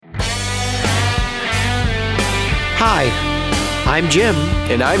Hi, I'm Jim.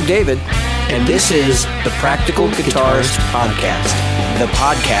 And I'm David. And this is the Practical Guitarist Podcast. The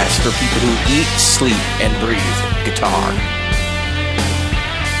podcast for people who eat, sleep, and breathe guitar.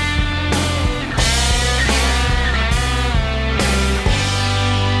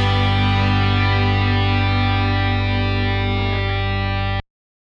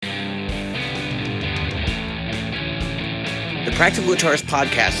 The Practical Guitarist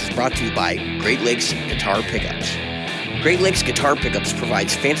Podcast is brought to you by Great Lakes Guitar Pickups. Great Lakes Guitar Pickups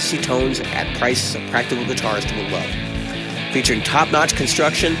provides fantasy tones at prices a practical guitarist will love. Featuring top-notch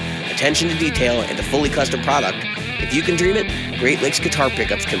construction, attention to detail, and a fully custom product, if you can dream it, Great Lakes Guitar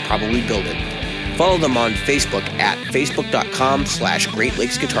Pickups can probably build it. Follow them on Facebook at facebook.com/Great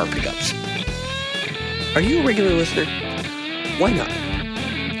Lakes Guitar Pickups. Are you a regular listener? Why not?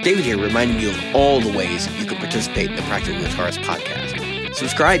 David here reminding you of all the ways you can participate in the Practical Guitarist Podcast.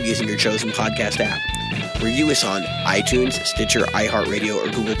 Subscribe using your chosen podcast app. Review us on iTunes, Stitcher, iHeartRadio, or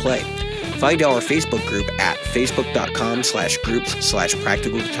Google Play. Find our Facebook group at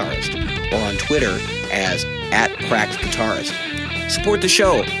facebook.com/groups/practicalguitarist or on Twitter as @practguitarist. Support the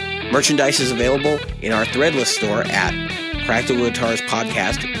show. Merchandise is available in our Threadless store at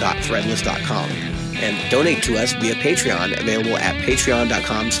practicalguitaristpodcast.threadless.com. And donate to us via Patreon, available at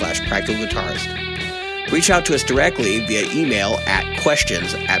patreon.com/practicalguitarist. Reach out to us directly via email at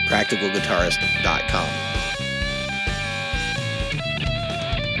questions@practicalguitarist.com.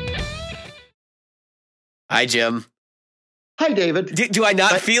 Hi, Jim. Hi, David. Do I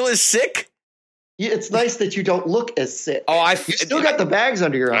not feel as sick? Yeah, it's nice that you don't look as sick. Oh, you still got the bags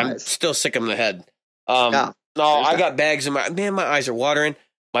under your I'm eyes. still sick in the head. Yeah, no, I got bags in my eyes are watering.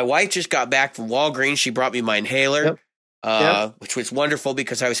 My wife just got back from Walgreens. She brought me my inhaler, which was wonderful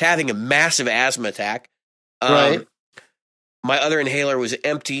because I was having a massive asthma attack. Right. My other inhaler was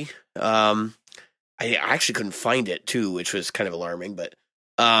empty. I actually couldn't find it too, which was kind of alarming. But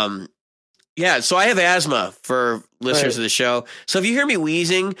yeah, so I have asthma for listeners of the show. So if you hear me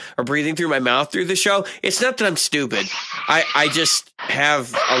wheezing or breathing through my mouth through the show, it's not that I'm stupid. I just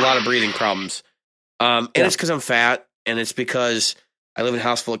have a lot of breathing problems. And it's because I'm fat, and it's because I live in a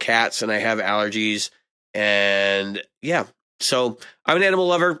house full of cats and I have allergies. And yeah, so I'm an animal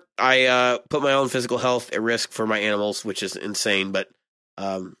lover. I put my own physical health at risk for my animals, which is insane. But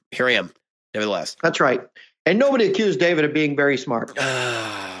here I am, nevertheless. That's right. And nobody accused David of being very smart.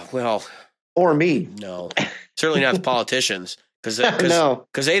 Well, or me. No, certainly not the politicians. Because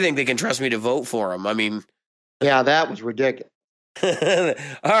they think they can trust me to vote for them. I mean. Yeah, that was ridiculous. All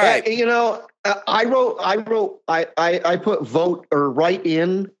right. I put vote or write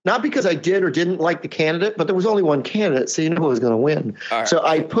in, not because I did or didn't like the candidate, but there was only one candidate, so you know who was going to win. Right. So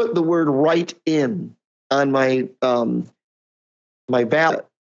I put the word write in on my my ballot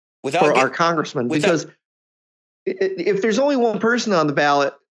for our congressman, because if there's only one person on the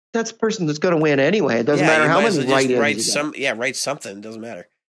ballot, that's the person that's going to win anyway. It doesn't matter how many write-ins. Write something. It doesn't matter.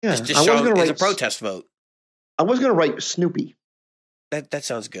 Yeah, just show it's a protest vote. I was going to write Snoopy. That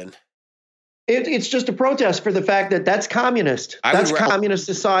sounds good. It's just a protest for the fact that that's communist. That's communist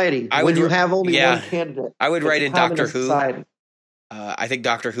society. When you have only one candidate. I would write in Doctor Who. I think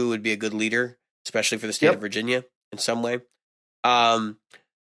Doctor Who would be a good leader, especially for the state of Virginia in some way. I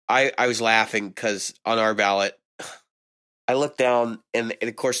was laughing because on our ballot, I looked down, and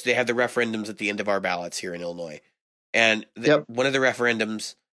of course they have the referendums at the end of our ballots here in Illinois, and one of the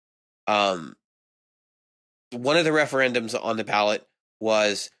referendums on the ballot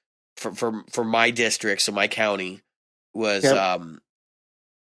was for my district, so my county was. I'm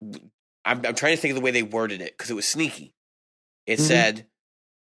trying to think of the way they worded it because it was sneaky. It said,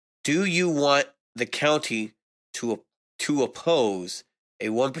 "Do you want the county to oppose a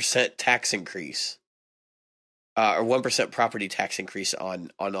 1% tax increase, or 1% property tax increase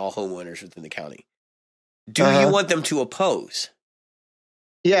on all homeowners within the county? Do you want them to oppose?"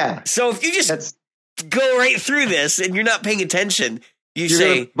 Yeah. So if you just go right through this and you're not paying attention, you're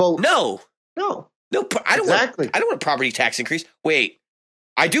say no. I don't want a property tax increase. Wait,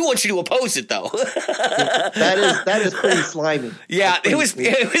 I do want you to oppose it though. that is pretty slimy. Yeah, it was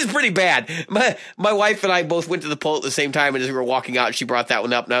pretty bad. My wife and I both went to the poll at the same time, and as we were walking out, she brought that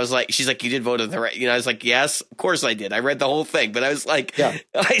one up, and I was like, she's like, "You did vote on the right?" I was like, "Yes, of course I did. I read the whole thing," but I was like,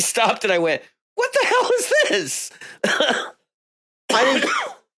 I stopped and I went, "What the hell is this?"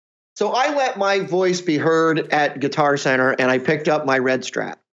 So I let my voice be heard at Guitar Center, and I picked up my red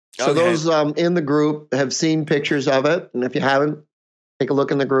Strat. So those in the group have seen pictures of it, and if you haven't, take a look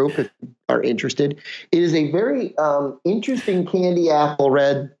in the group if you are interested. It is a very interesting candy apple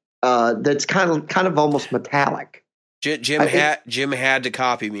red that's kind of almost metallic. Jim had to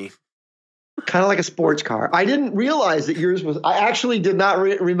copy me. kind of like a sports car. I didn't realize that yours was. I actually did not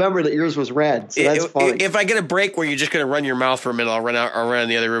remember that yours was red. So that's funny. If I get a break where you're just going to run your mouth for a minute, I'll run in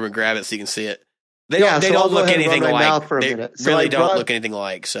the other room and grab it so you can see it. They don't look anything alike. They really don't look anything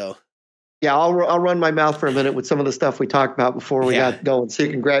alike. So yeah, I'll run my mouth for a minute with some of the stuff we talked about before we got going, so you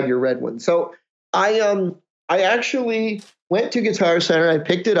can grab your red one. So I actually went to Guitar Center. I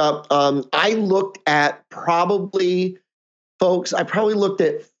picked it up. I looked at probably 14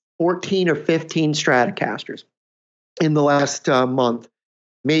 or 15 Stratocasters in the last month,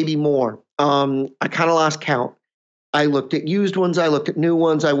 maybe more. I kind of lost count. I looked at used ones. I looked at new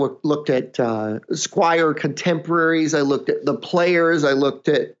ones. I looked at Squier contemporaries. I looked at the players. I looked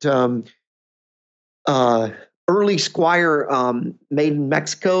at early Squier made in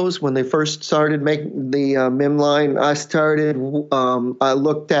Mexico's when they first started making the MIM line. I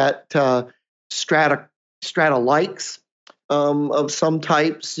looked at Stratolikes of some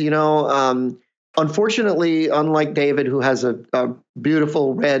types. Unfortunately, unlike David, who has a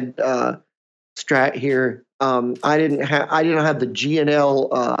beautiful red Strat here, I didn't have the G&L,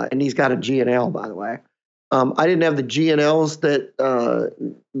 and he's got a G&L, by the way. I didn't have the G&Ls that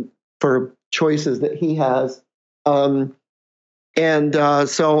for choices that he has. So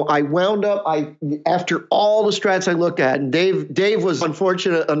I wound up, after all the Strats I looked at, and Dave was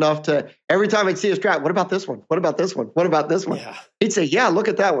unfortunate enough to, every time I'd see a Strat, what about this one? What about this one? What about this one? Yeah. He'd say, yeah, look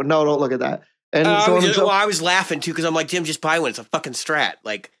at that one. No, don't look at that. And I was laughing too, because I'm like, Jim, just buy one. It's a fucking Strat.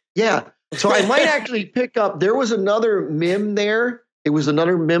 Like, yeah. So I might actually pick up, there was another MIM there. It was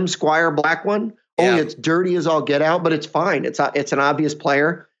another MIM Squier black one. Only it's dirty as all get out, but it's fine. It's an obvious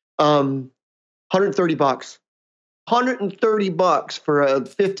player. $130. $130 for a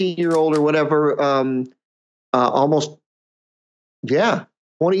 15-year-old or whatever, almost,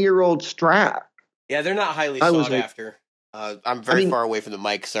 20-year-old Strat. Yeah, they're not highly sought after. I'm very far away from the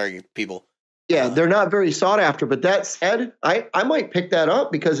mic. Sorry, people. Yeah, they're not very sought after. But that said, I might pick that up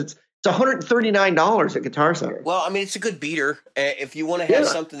because it's $139 at Guitar Center. Well, I mean, it's a good beater. If you want to have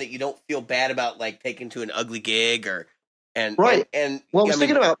something that you don't feel bad about, like taking to an ugly gig I was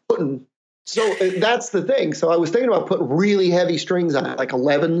thinking about putting. So that's the thing. So I was thinking about putting really heavy strings on it, like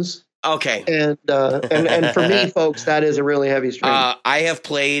 11s. Okay. And for me, folks, that is a really heavy string. I have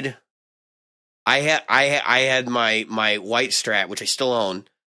played. I had my white Strat, which I still own.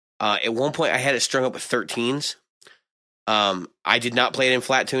 At one point, I had it strung up with 13s. I did not play it in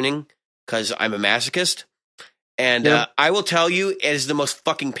flat tuning because I'm a masochist. And I will tell you, it is the most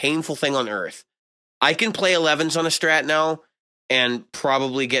fucking painful thing on earth. I can play 11s on a Strat now and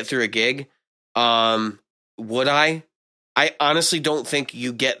probably get through a gig. Would I? I honestly don't think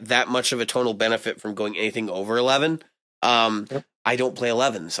you get that much of a tonal benefit from going anything over 11. I don't play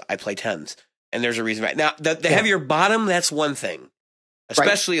 11s. I play 10s. And there's a reason. Now, the heavier bottom, that's one thing.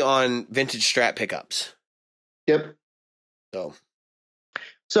 Especially on vintage Strat pickups. Yep.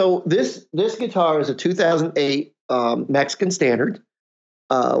 So this guitar is a 2008 Mexican Standard.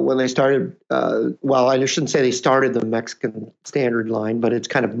 When they started, I shouldn't say they started the Mexican Standard line, but it's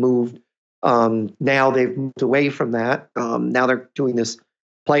kind of moved. Now they've moved away from that. Now they're doing this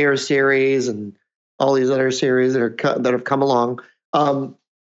Player series and all these other series that have come along.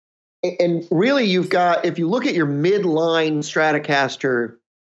 And really, you've got, if you look at your midline Stratocaster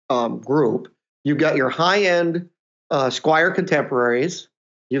group, you've got your high-end Squier contemporaries.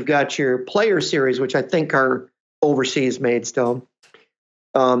 You've got your Player series, which I think are overseas made still.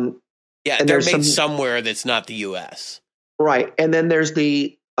 And they're made somewhere that's not the U.S. Right, and then there's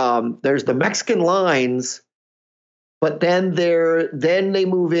the Mexican lines, but then they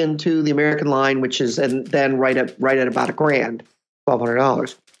move into the American line, which is and then right at about $1,000,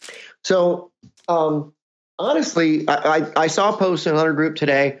 $1,200. So honestly, I saw a post in another group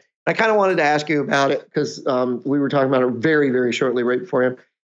today. I kind of wanted to ask you about it because we were talking about it very, very shortly right before him.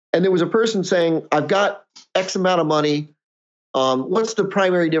 And there was a person saying, I've got X amount of money. What's the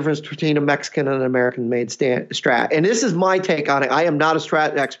primary difference between a Mexican and an American-made Strat? And this is my take on it. I am not a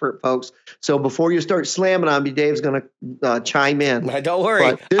Strat expert, folks. So before you start slamming on me, Dave's going to chime in. Don't worry.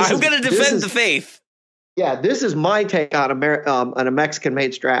 I'm going to defend the faith. Yeah, this is my take on a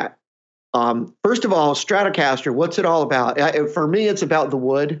Mexican-made Strat. First of all, Stratocaster, what's it all about? For me, it's about the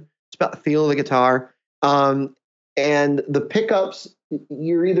wood. It's about the feel of the guitar. And the pickups,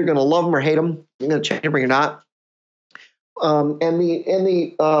 you're either going to love them or hate them. You're going to change them or you're not. And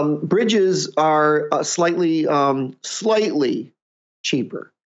the bridges are slightly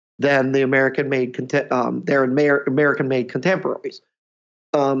cheaper than the American-made American-made contemporaries.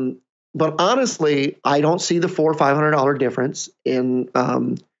 But honestly, I don't see the $400 or $500 difference in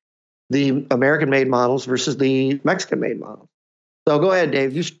the American-made models versus the Mexican-made models. So go ahead,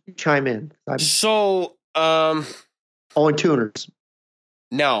 Dave. You chime in. So, and tuners.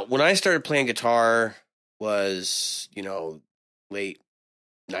 Now, when I started playing guitar was, late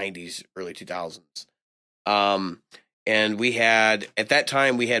 90s, early 2000s. And we had, at that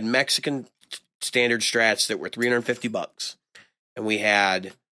time, we had Mexican standard strats that were $350. And we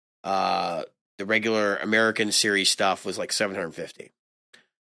had the regular American series stuff was like $750.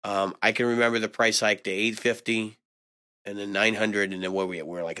 I can remember the price hike to $850 and then $900, and then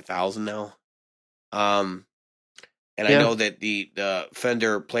we're like $1,000 now. And I know that the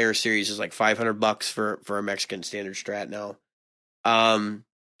Fender Player Series is like $500 for a Mexican standard Strat now. And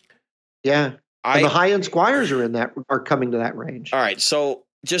the high end Squires are coming to that range. All right, so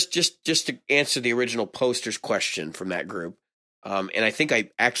just to answer the original posters question from that group, and I think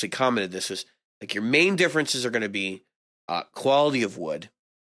I actually commented this, was like your main differences are going to be quality of wood,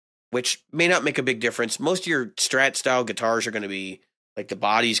 which may not make a big difference. Most of your Strat style guitars are going to be like the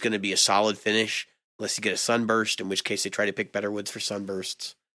body's going to be a solid finish, unless you get a sunburst, in which case they try to pick better woods for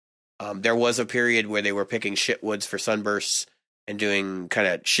sunbursts. There was a period where they were picking shit woods for sunbursts and doing kind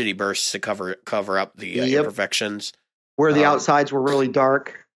of shitty bursts to cover up the imperfections. Where the outsides were really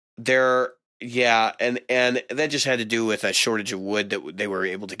dark. And that just had to do with a shortage of wood that they were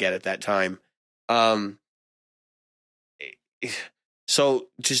able to get at that time. So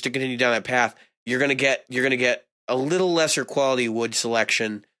just to continue down that path, you're gonna get a little lesser quality wood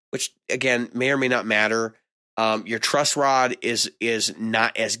selection, which again may or may not matter. Your truss rod is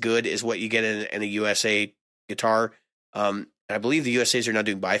not as good as what you get in a USA guitar. I believe the USAs are now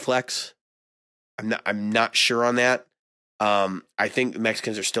doing biflex. I'm not sure on that. I think the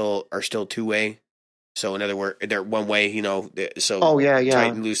Mexicans are still 2-way. So in other words, they're 1-way. So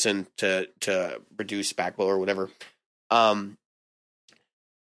tight and loosen to reduce back blow or whatever.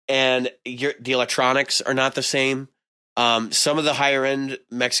 And the electronics are not the same. Some of the higher end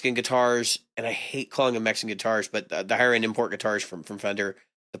Mexican guitars, and I hate calling them Mexican guitars, but the higher end import guitars from Fender,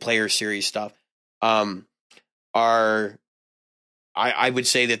 the Player Series stuff, are, I would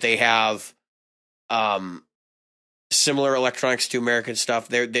say that they have similar electronics to American stuff.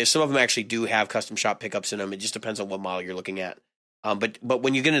 Some of them actually do have custom shop pickups in them. It just depends on what model you're looking at. But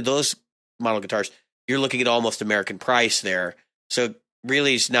when you get into those model guitars, you're looking at almost American price there. So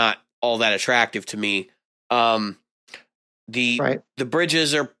really, it's not all that attractive to me. The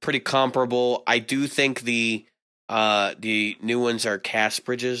bridges are pretty comparable. I do think the new ones are cast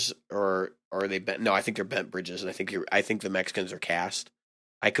bridges, or are they bent? No, I think they're bent bridges, and I think the Mexicans are cast.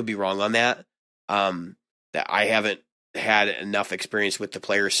 I could be wrong on that. That I haven't had enough experience with the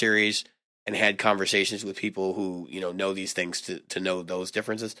Player Series and had conversations with people who know these things to know those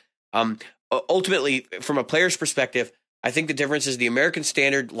differences. Ultimately, from a player's perspective, I think the difference is the American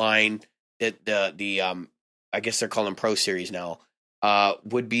Standard line that the I guess they're calling them Pro Series now,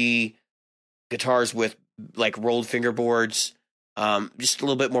 would be guitars with like rolled fingerboards, just a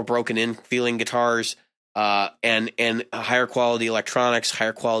little bit more broken in feeling guitars, and higher quality electronics,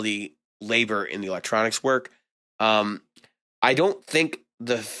 higher quality labor in the electronics work. I don't think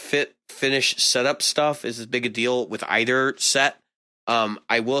the finish setup stuff is as big a deal with either set.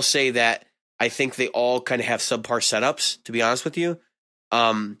 I will say that I think they all kind of have subpar setups, to be honest with you.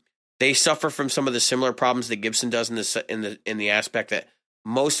 They suffer from some of the similar problems that Gibson does in the aspect that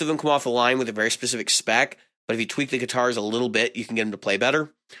most of them come off the line with a very specific spec, but if you tweak the guitars a little bit, you can get them to play better.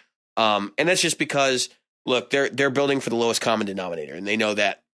 And that's just because, look, they're building for the lowest common denominator, and they know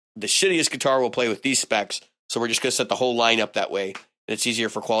that the shittiest guitar will play with these specs, so we're just going to set the whole line up that way, and it's easier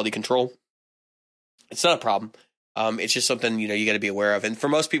for quality control. It's not a problem. It's just something you got to be aware of. And for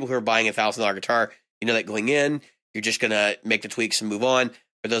most people who are buying a $1,000 guitar, that going in, you're just going to make the tweaks and move on.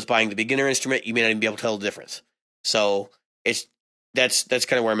 For those buying the beginner instrument, you may not even be able to tell the difference. So that's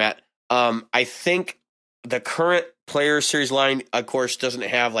kind of where I'm at. I think the current Player Series line, of course, doesn't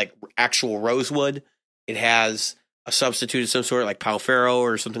have like actual rosewood. It has a substitute of some sort, like Palfaro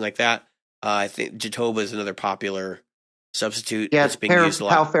or something like that. I think Jatoba is another popular substitute. Yeah, it's being used a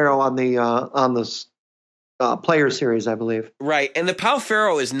lot. Palfaro on the Player Series, I believe. Right, and the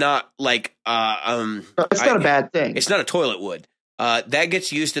Palfaro is not like it's not a bad thing. It's not a toilet wood. That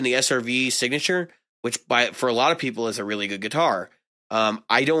gets used in the SRV Signature, which for a lot of people is a really good guitar.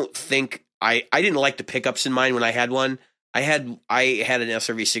 I don't think I didn't like the pickups in mine when I had one. I had an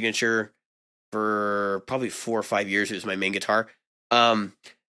SRV Signature for probably 4 or 5 years. It was my main guitar. And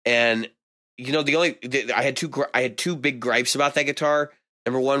I had two big gripes about that guitar.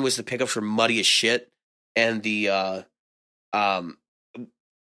 Number one was the pickups were muddy as shit, and the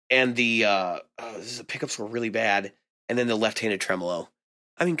pickups were really bad. And then the left-handed tremolo.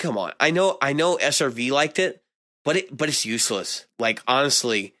 I mean, come on. I know SRV liked it, but it's useless. Like,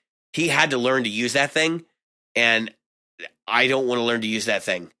 honestly, he had to learn to use that thing, and I don't want to learn to use that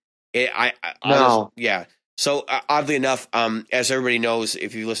thing. No. Yeah. So oddly enough, as everybody knows,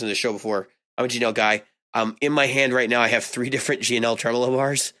 if you've listened to the show before, I'm a G&L guy. In my hand right now, I have 3 different G&L tremolo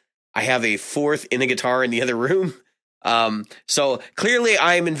bars. I have a 4th in a guitar in the other room. So clearly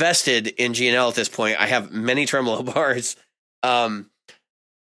I am invested in G&L at this point. I have many tremolo bars. And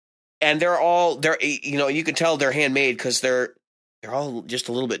they're you can tell they're handmade because they're all just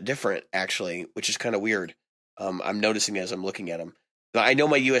a little bit different, actually, which is kind of weird. I'm noticing as I'm looking at them. I know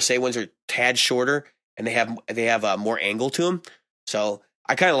my USA ones are tad shorter and they have more angle to them. So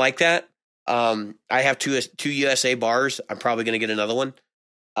I kind of like that. I have two USA bars. I'm probably going to get another one.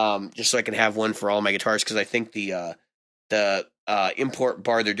 Just so I can have one for all my guitars. Cause I think the import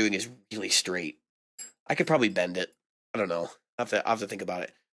bar they're doing is really straight. I could probably bend it. I don't know. I'll have to think about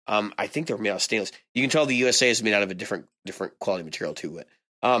it. I think they're made out of stainless. You can tell the USA is made out of a different quality material too.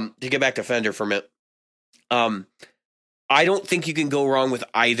 But, to get back to Fender for a minute, I don't think you can go wrong with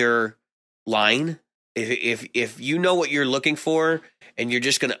either line. If you know what you're looking for and you're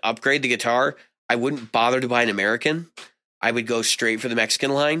just going to upgrade the guitar, I wouldn't bother to buy an American. I would go straight for the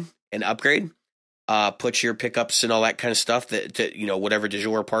Mexican line and upgrade. Put your pickups and all that kind of stuff that whatever de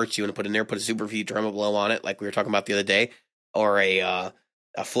jour parts you want to put in there. Put a Super V tremolo on it, like we were talking about the other day, or a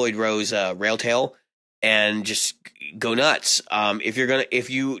Floyd Rose rail tail, and just go nuts. If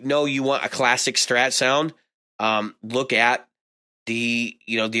you want a classic Strat sound, look at the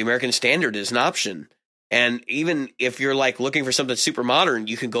American Standard as an option. And even if you're like looking for something super modern,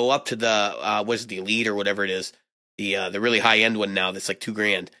 you can go up to the the Elite or whatever it is, the really high end one now that's like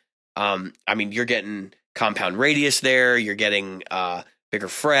 $2,000. I mean, you're getting compound radius there. You're getting bigger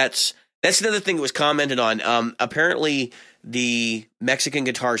frets. That's another thing that was commented on. Apparently, the Mexican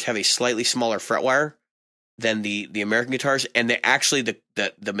guitars have a slightly smaller fret wire than the American guitars, and they actually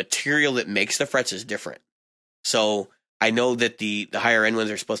the material that makes the frets is different. So I know that the higher end ones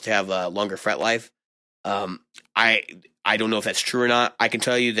are supposed to have a longer fret life. I don't know if that's true or not. I can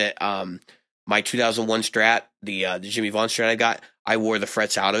tell you that my 2001 Strat, the Jimmy Vaughn Strat I wore the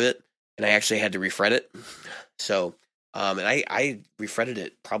frets out of it, and I actually had to refret it. So, and I refretted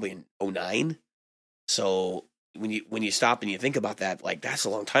it probably in 2009. So when you stop and you think about that, like, that's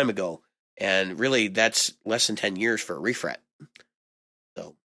a long time ago, and really that's less than 10 years for a refret.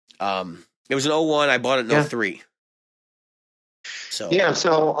 So, it was an 2001. I bought it in 2003. So yeah,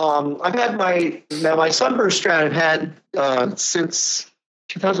 so I've had my Sunburst Strat I've had since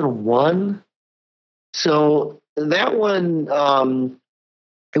 2001. So that one,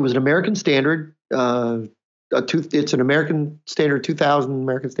 it was an American Standard. It's an American Standard 2000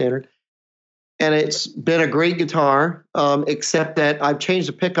 American Standard, and it's been a great guitar. Except that I've changed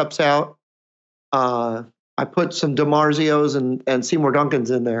the pickups out. I put some DiMarzios and Seymour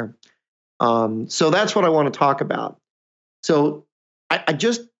Duncans in there. So that's what I want to talk about. So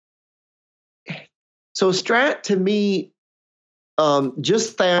Strat to me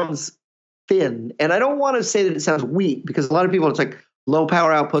just sounds thin, and I don't want to say that it sounds weak, because a lot of people, it's like low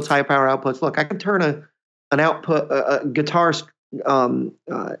power outputs, high power outputs. Look, I can turn an output, a guitar down,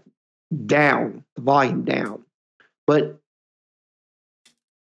 the volume down, but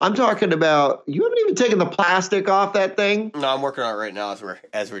I'm talking about, you haven't even taken the plastic off that thing. No, I'm working on it right now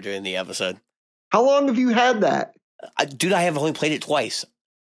as we're doing the episode. How long have you had that? Dude, I have only played it twice.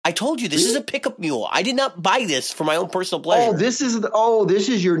 I told you, this is a pickup mule. I did not buy this for my own personal pleasure. This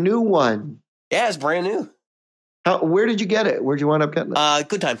is your new one. Yeah, it's brand new. Where did you get it? Where'd you wind up getting it?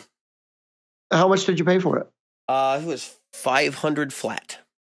 Good Time. How much did you pay for it? It was $500 flat.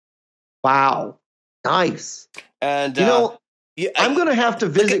 Wow, nice. And I'm going to have to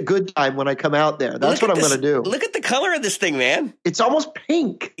visit Good Time when I come out there. That's what I'm going to do. Look at the color of this thing, man. It's almost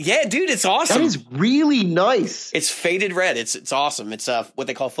pink. Yeah, dude, it's awesome. That is really nice. It's faded red. It's awesome. It's what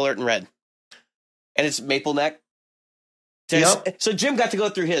they call Fullerton red. And it's maple neck. So Jim got to go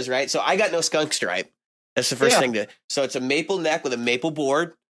through his, right? So I got no skunk stripe. That's the first thing so it's a maple neck with a maple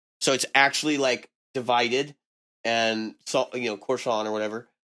board. So it's actually like divided and quarter sawn or whatever.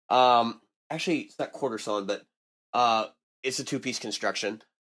 Actually it's not quarter sawn, but it's a 2-piece construction.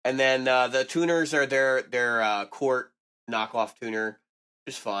 And then the tuners are their Court knockoff tuner,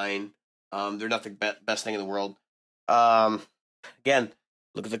 just fine. They're not the best thing in the world. Again,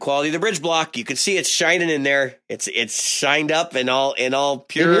 look at the quality of the bridge block. You can see it's shining in there. It's shined up and all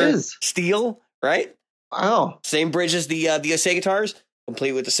pure steel, right? Wow. Same bridge as the USA guitars,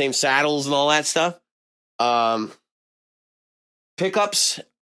 complete with the same saddles and all that stuff. Pickups,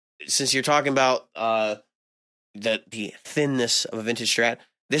 since you're talking about the thinness of a vintage Strat,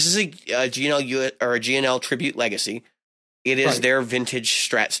 This is a GNL or a GNL Tribute Legacy. It is their vintage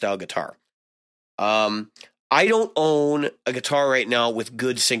Strat style guitar. I don't own a guitar right now with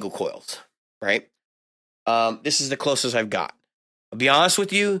good single coils, right? This is the closest I've got. I'll be honest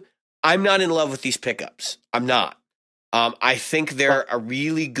with you, I'm not in love with these pickups. I'm not. I think they're a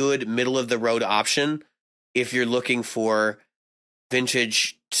really good middle of the road option if you're looking for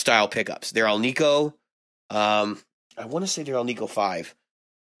vintage style pickups. They're Alnico. I want to say they're Alnico 5,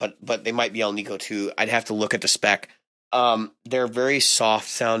 but they might be Alnico 2. I'd have to look at the spec. They're very soft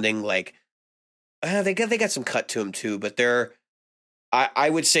sounding, like they got some cut to them too, but I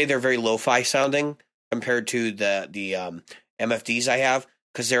would say they're very lo-fi sounding compared to the MFDs I have,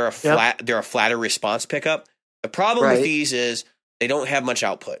 because they're a flatter response pickup. The problem with these is they don't have much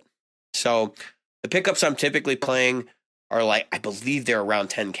output. So the pickups I'm typically playing are like, I believe they're around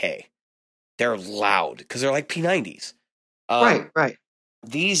 10K. They're loud because they're like P90s. Right.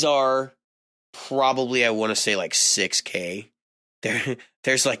 These are probably, I want to say, like 6K.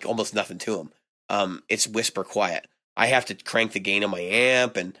 There's like almost nothing to them. It's whisper quiet. I have to crank the gain on my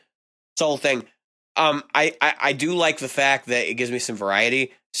amp and it's the whole thing. I do like the fact that it gives me some variety.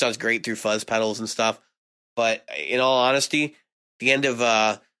 It sounds great through fuzz pedals and stuff. But in all honesty, the end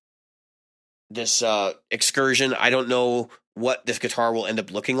of this excursion, I don't know what this guitar will end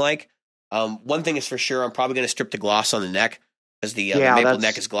up looking like. One thing is for sure, I'm probably going to strip the gloss on the neck, because the maple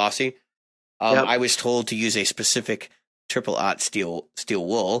neck is glossy. I was told to use a specific triple-aught steel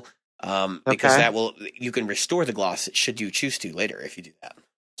wool, because you can restore the gloss should you choose to later if you do that.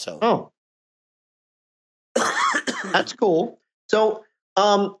 So, that's cool. So,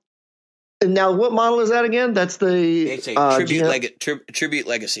 now what model is that again? That's it's a Tribute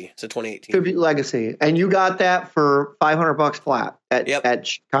Legacy. It's a 2018 Tribute Legacy, and you got that for $500 flat at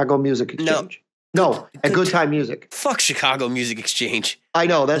Chicago Music Exchange. No, at Good Time Music. Fuck Chicago Music Exchange. I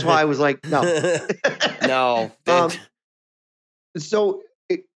know. That's why I was like, no. No. So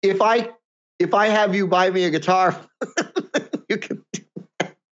if I have you buy me a guitar, you can.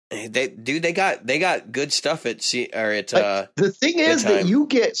 They got good stuff at the thing is that you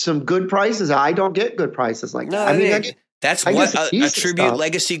get some good prices. I don't get good prices like that. I mean, that's what a Tribute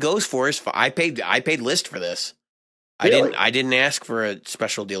Legacy goes for. I paid list for this. Really? I didn't ask for a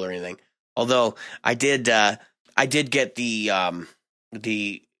special deal or anything. Although I did get the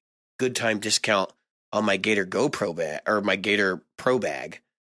Good Time discount on my Gator Go Pro bag, or my Gator Pro bag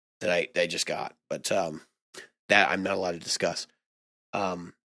that I just got, but that I'm not allowed to discuss.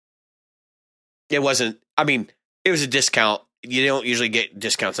 It wasn't. I mean, it was a discount. You don't usually get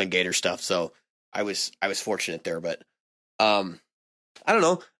discounts on Gator stuff, so I was fortunate there. But I don't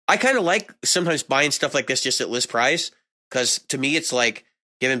know. I kind of like sometimes buying stuff like this just at list price, because to me it's like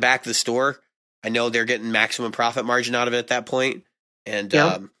giving back to the store. I know they're getting maximum profit margin out of it at that point, and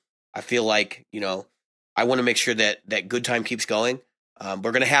I feel like, I want to make sure that Good Time keeps going.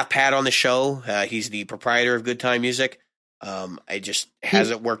 We're gonna have Pat on the show. He's the proprietor of Good Time Music. It just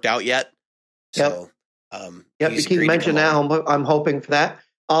hasn't worked out yet. So, you keep mentioning that. I'm hoping for that.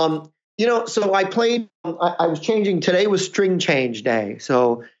 So I played. I was changing. Today was string change day.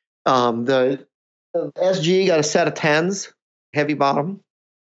 So the SG got a set of 10s, heavy bottom,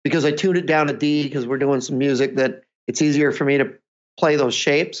 because I tuned it down to D because we're doing some music that it's easier for me to play those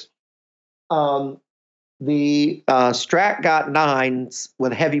shapes. The Strat got 9s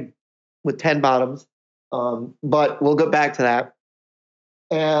with 10 bottoms, but we'll get back to that.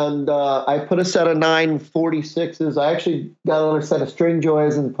 And I put a set of 946s. I actually got another set of string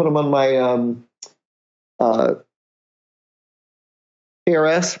joys and put them on my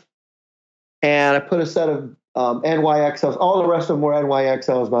PRS. And I put a set of NYXLs. All the rest of them were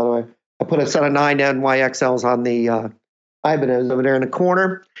NYXLs, by the way. I put a set of 9 NYXLs on the Ibanez over there in the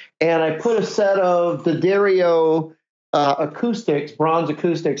corner. And I put a set of the Dario acoustics, bronze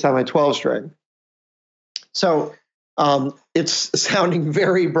acoustics, on my 12-string. So it's sounding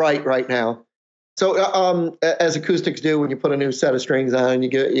very bright right now. So as acoustics do when you put a new set of strings on, you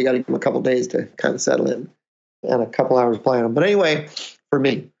got to give them a couple days to kind of settle in and a couple hours playing them. But anyway, for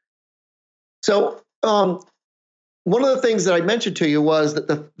me. So one of the things that I mentioned to you was that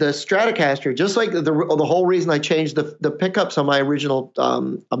the Stratocaster, just like the whole reason I changed the pickups on my original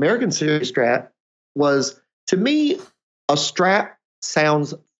American Series Strat, was, to me, a Strat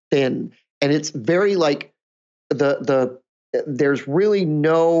sounds thin, and it's very like there's really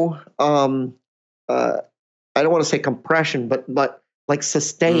no I don't want to say compression, but like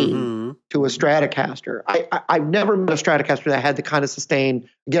sustain to a Stratocaster. I've never met a Stratocaster that had the kind of sustain.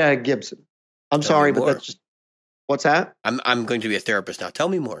 Get out of Gibson. I'm sorry, but that's just, what's that? I'm going to be a therapist now. Tell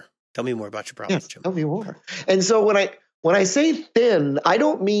me more. Tell me more about your problems, Yes, Jim. tell me more. And so when when I say thin, I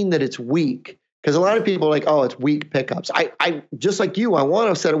don't mean that it's weak. Because a lot of people are like, oh, it's weak pickups. I just like you, I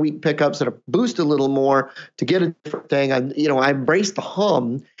want a set of weak pickups that are boost a little more to get a different thing. I embrace the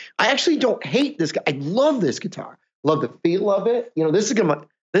hum. I actually don't hate this. I love this guitar. Love the feel of it. This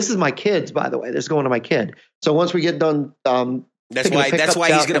is my kid's, by the way. This is going to my kid. So once we get done, that's why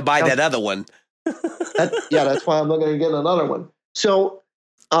he's going to buy that other one. That's why I'm not going to get another one. So,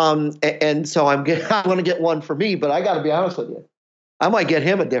 and so I want to get one for me, but I got to be honest with you. I might get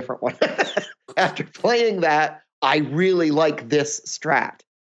him a different one. After playing that, I really like this Strat.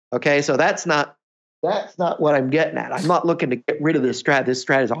 Okay, so that's not what I'm getting at. I'm not looking to get rid of this Strat. This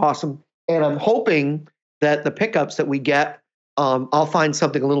Strat is awesome, and I'm hoping that the pickups that we get, I'll find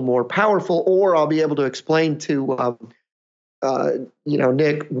something a little more powerful, or I'll be able to explain to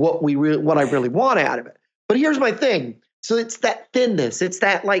Nick what I really want out of it. But here's my thing. So it's that thinness. It's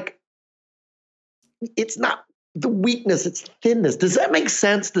that it's not the weakness, it's thinness. Does that make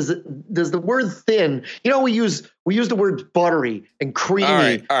sense? Does the word thin, we use the words buttery and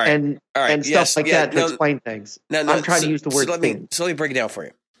creamy and stuff that to explain things. I'm trying to use the word thin. So let me break it down for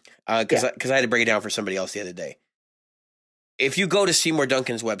you. Because I had to break it down for somebody else the other day. If you go to Seymour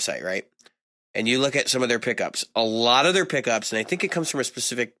Duncan's website, right, and you look at some of their pickups, a lot of their pickups, and I think it comes from a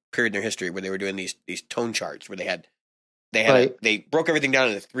specific period in their history where they were doing these tone charts where they broke everything down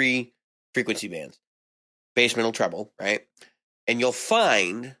into 3 frequency bands. Bass, middle, treble, right? And you'll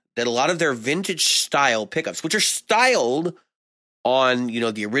find that a lot of their vintage style pickups, which are styled on,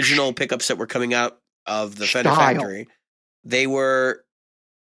 the original pickups that were coming out of the Fender factory, they were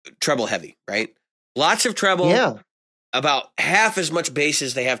treble heavy, right? Lots of treble, about half as much bass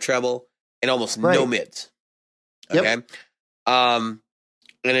as they have treble, and almost no mids. Okay. Yep. And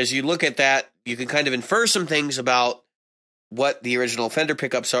as you look at that, you can kind of infer some things about what the original Fender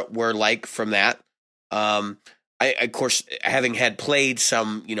pickups were like from that. I, of course, having had played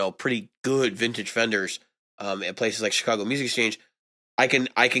some, pretty good vintage Fenders, at places like Chicago Music Exchange, I can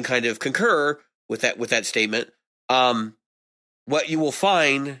kind of concur with that statement. What you will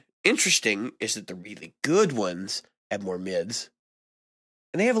find interesting is that the really good ones have more mids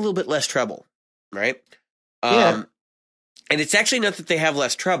and they have a little bit less treble, right? And it's actually not that they have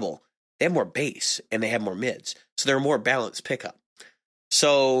less treble. They have more bass and they have more mids. So they're a more balanced pickup.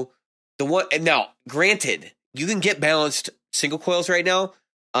 So and now, granted, you can get balanced single coils right now,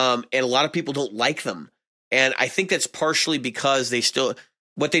 and a lot of people don't like them. And I think that's partially because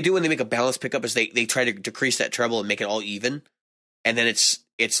what they do when they make a balanced pickup is they try to decrease that treble and make it all even. And then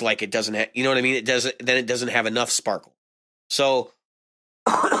it's like it doesn't have, you know what I mean? It doesn't have enough sparkle. So,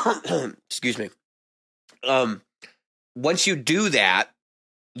 excuse me. Once you do that,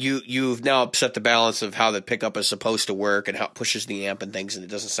 you've now upset the balance of how the pickup is supposed to work and how it pushes the amp and things, and it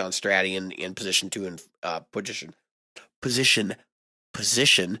doesn't sound stratty in position 2 and position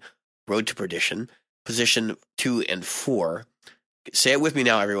road to perdition, position 2 and 4. Say it with me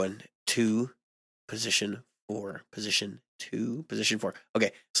now, everyone. 2, position 4, position 2, position 4.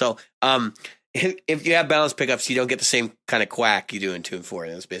 Okay, so if you have balanced pickups, you don't get the same kind of quack you do in 2 and 4.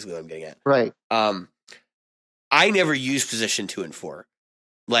 And that's basically what I'm getting at. Right. I never use position 2 and 4.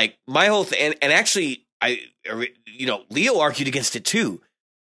 Like my whole thing, and actually, Leo argued against it too.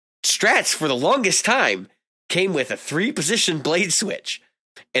 Strats for the longest time came with a 3-position blade switch,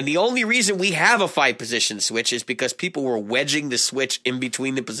 and the only reason we have a 5-position switch is because people were wedging the switch in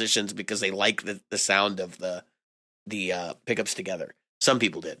between the positions because they like the sound of the pickups together. Some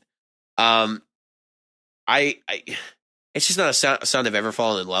people did. It's just not a sound I've ever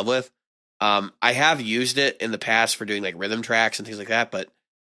fallen in love with. I have used it in the past for doing like rhythm tracks and things like that, but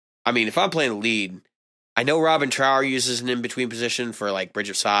I mean, if I'm playing a lead, I know Robin Trower uses an in-between position for like Bridge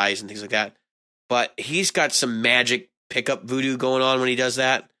of Sighs and things like that, but he's got some magic pickup voodoo going on when he does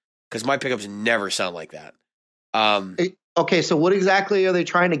that, because my pickups never sound like that. Okay, so what exactly are they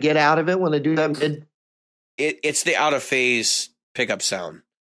trying to get out of it when they do that mid? It's the out-of-phase pickup sound.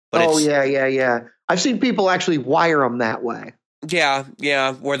 But yeah. I've seen people actually wire them that way. Yeah,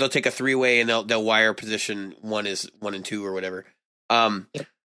 where they'll take a 3-way and they'll wire position 1 and 2 or whatever.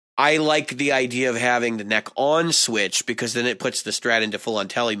 I like the idea of having the neck on switch because then it puts the Strat into full on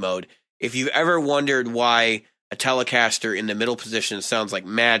tele mode. If you've ever wondered why a Telecaster in the middle position sounds like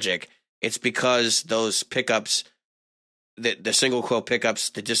magic, it's because those pickups, the single coil pickups,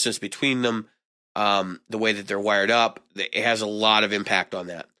 the distance between them, the way that they're wired up, it has a lot of impact on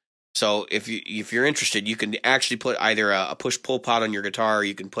that. So if you're interested, you can actually put either a push-pull pot on your guitar, or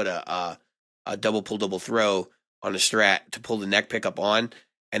you can put a double pull, double throw on a Strat to pull the neck pickup on,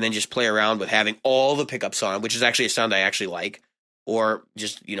 and then just play around with having all the pickups on, which is actually a sound I actually like, or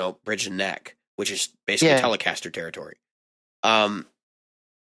just, bridge and neck, which is basically Telecaster territory. Now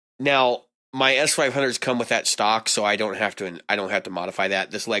my S500s come with that stock, so I don't have to modify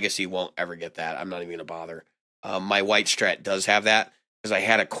that. This Legacy won't ever get that. I'm not even going to bother. My white Strat does have that because I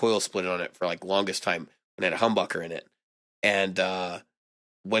had a coil split on it for like longest time when it had a humbucker in it. And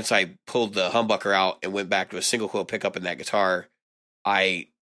once I pulled the humbucker out and went back to a single coil pickup in that guitar, I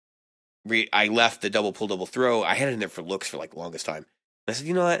left the double pull, double throw. I had it in there for looks for like the longest time. And I said,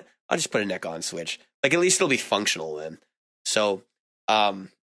 you know what? I'll just put a neck on switch. Like at least it'll be functional then. So,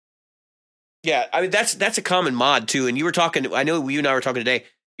 yeah, I mean that's a common mod too. And you were talking. I know you and I were talking today.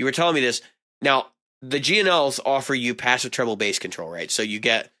 You were telling me this. Now the G&Ls offer you passive treble bass control, right? So you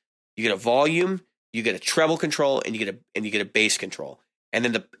get a volume, you get a treble control, and you get a bass control. And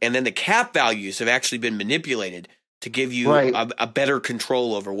then the cap values have actually been manipulated to give you a better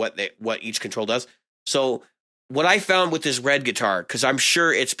control over what each control does. So what I found with this red guitar, because I'm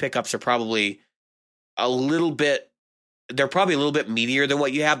sure its pickups are probably they're probably a little bit meatier than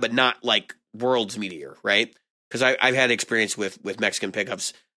what you have, but not like world's meatier, right? Because I've had experience with Mexican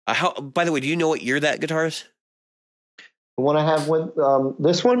pickups. By the way, do you know what year that guitar is? The one I have with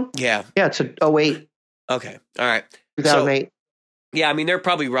this one? Yeah. Yeah, it's a 08. Okay. All right. 2008. So, yeah, I mean, they're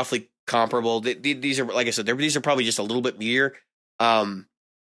probably roughly comparable. These are, like I said, these are probably just a little bit meatier.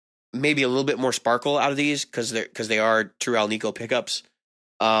 Maybe a little bit more sparkle out of these because they are true Alnico pickups.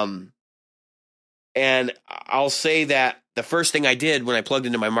 And I'll say that the first thing I did when I plugged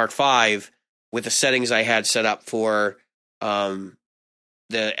into my Mark V with the settings I had set up for the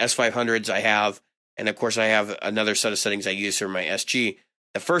S500s I have, and of course I have another set of settings I use for my SG.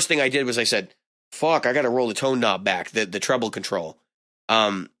 The first thing I did was I said, fuck, I got to roll the tone knob back, the treble control.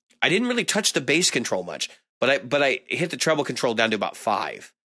 I didn't really touch the bass control much, but I hit the treble control down to about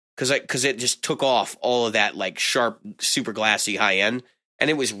 5 because it just took off all of that like sharp, super glassy high end, and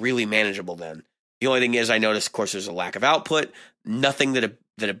it was really manageable then. The only thing is I noticed, of course, there's a lack of output, nothing that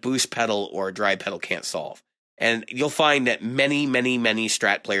a boost pedal or a drive pedal can't solve. And you'll find that many, many, many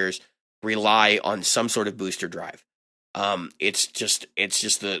Strat players rely on some sort of booster drive. It's just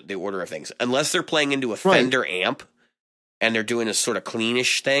the order of things. Unless they're playing into a Fender amp and they're doing a sort of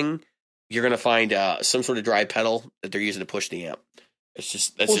cleanish thing, you're going to find some sort of drive pedal that they're using to push the amp.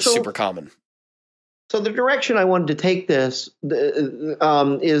 That's super common. So the direction I wanted to take this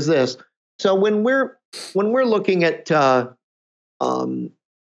is this. So when we're looking at the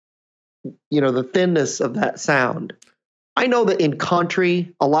thinness of that sound, I know that in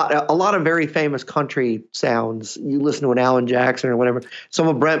country, a lot of very famous country sounds, you listen to an Alan Jackson or whatever, some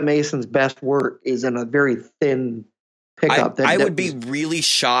of Brent Mason's best work is in a very thin pickup. I would be really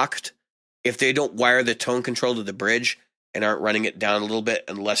shocked if they don't wire the tone control to the bridge and aren't running it down a little bit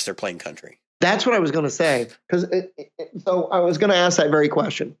unless they're playing country. That's what I was going to say. So I was going to ask that very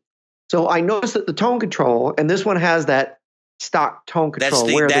question. So I noticed that the tone control, and this one has that stock tone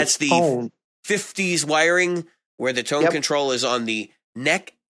control. That's the 50s wiring where the tone control is on the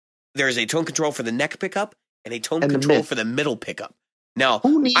neck. There's a tone control for the neck pickup and a tone control for the middle pickup. Now,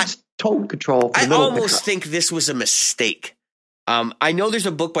 who needs tone control for the middle pickup? I almost think this was a mistake. I know there's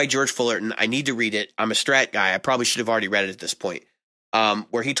a book by George Fullerton. I need to read it. I'm a Strat guy. I probably should have already read it at this point,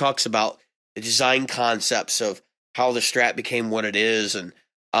 where he talks about the design concepts of how the Strat became what it is. And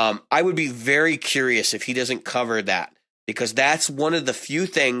I would be very curious if he doesn't cover that, because that's one of the few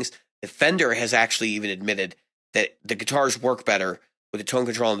things that Fender has actually even admitted that the guitars work better with the tone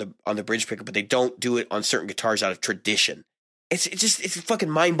control on the bridge pickup, but they don't do it on certain guitars out of tradition. It's fucking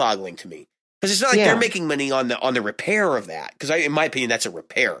mind-boggling to me, because it's not like they're making money on the repair of that. Because in my opinion, that's a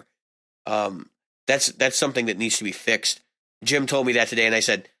repair. That's something that needs to be fixed. Jim told me that today, and I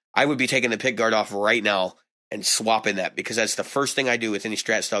said I would be taking the pick guard off right now and swapping that, because that's the first thing I do with any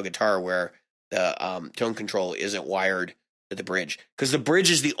Strat style guitar where the tone control isn't wired to the bridge, because the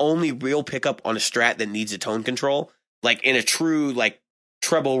bridge is the only real pickup on a Strat that needs a tone control, like in a true like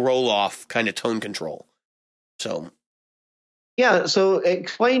treble roll off kind of tone control. So so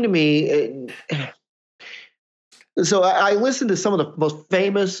explain to me. So I listened to some of the most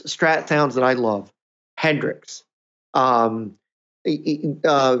famous Strat sounds that I love. Hendrix,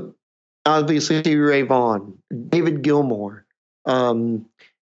 obviously Ray Vaughan, David Gilmour. I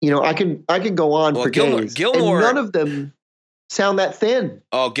can go on for days. Gilmour, and none of them sound that thin.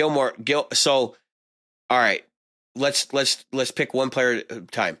 Oh, Gilmour. So, all right, let's pick one player at a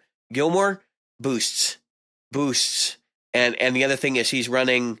time. Gilmour boosts, and the other thing is he's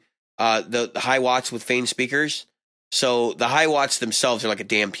running the high watts with Fane speakers. So the high watts themselves are like a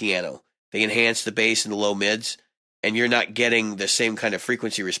damn piano. They enhance the bass and the low mids, and you're not getting the same kind of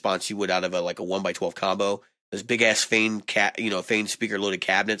frequency response you would out of a 1x12 combo. Those big ass Fane Fane speaker loaded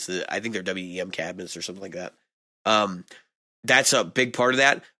cabinets. I think they're WEM cabinets or something like that. that's a big part of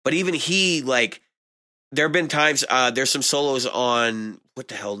that. But even he, like, there have been times, there's some solos on, what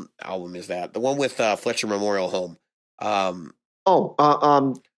the hell album is that? The one with Fletcher Memorial Home. Crap.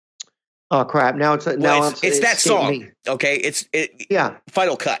 Now it's that song. me. Okay.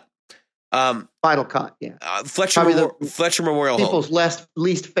 Final Cut. Final Cut. Yeah. Fletcher Memorial Home. People's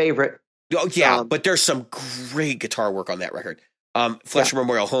least favorite. Oh yeah, but there's some great guitar work on that record. Fletcher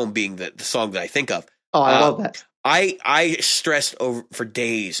Memorial Home being the song that I think of. Oh, I love that. I stressed for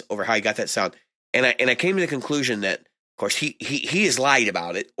days over how he got that sound, and I came to the conclusion that, of course, he has lied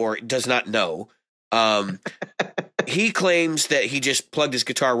about it or does not know. He claims that he just plugged his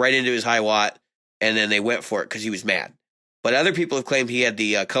guitar right into his high watt, and then they went for it because he was mad. But other people have claimed he had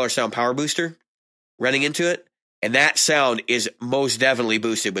the Color Sound Power Booster running into it, and that sound is most definitely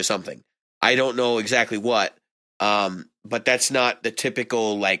boosted with something. I don't know exactly what, but that's not the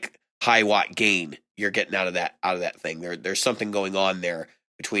typical like high watt gain you're getting out of that thing. There's something going on there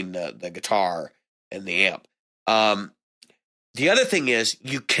between the guitar and the amp. The other thing is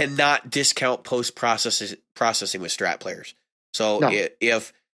you cannot discount post processing with Strat players. So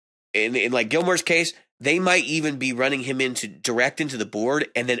if in like Gilmour's case, they might even be running him direct into the board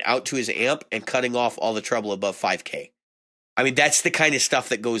and then out to his amp and cutting off all the treble above 5K. I mean, that's the kind of stuff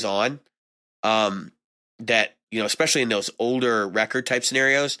that goes on. That, especially in those older record type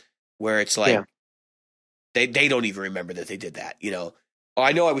scenarios where it's like they don't even remember that they did that. Oh,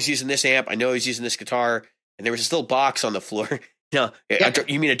 I know I was using this amp. I know I was using this guitar, and there was this little box on the floor.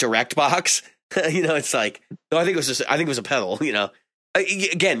 You mean a direct box? It's like, no, I think it was a pedal.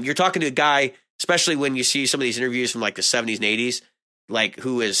 Again, you're talking to a guy, especially when you see some of these interviews from like the 70s and 80s, like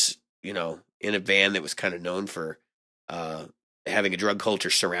who is in a band that was kind of known for having a drug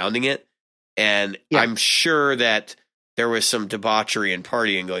culture surrounding it. And I'm sure that there was some debauchery and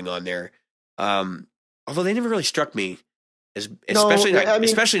partying going on there. Although they never really struck me especially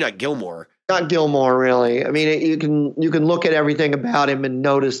not Gilmour. Not Gilmour, really. I mean, you can look at everything about him and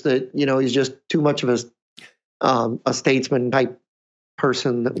notice that, he's just too much of a statesman type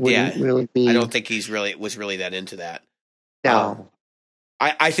person that wouldn't really be. I don't think was really that into that. No.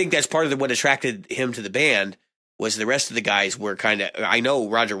 I think that's part of what attracted him to the band. Was the rest of the guys were kind of, I know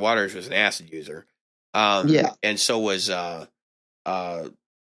Roger Waters was an acid user. And so was,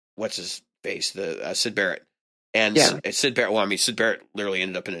 what's his face? Sid Barrett. And Sid Barrett, Sid Barrett literally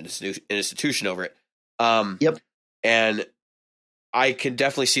ended up in an institution over it. And I can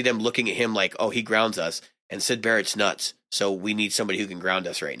definitely see them looking at him like, oh, he grounds us. And Sid Barrett's nuts. So we need somebody who can ground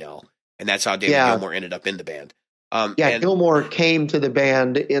us right now. And that's how David Gilmour ended up in the band. Gilmour came to the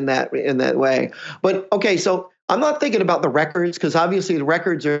band in that way. But okay, so I'm not thinking about the records because obviously the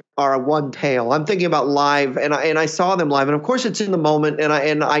records are a one tale. I'm thinking about live, and I saw them live, and of course it's in the moment, and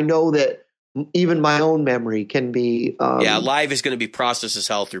I know that even my own memory can be live is going to be processed as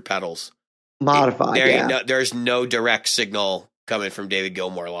hell through pedals, modified. There's no direct signal coming from David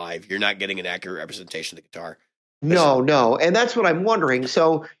Gilmour live. You're not getting an accurate representation of the guitar. No, and that's what I'm wondering.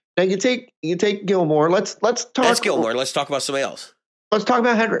 So now you take Gilmour. Let's talk. That's Gilmour. Let's talk about somebody else. Let's talk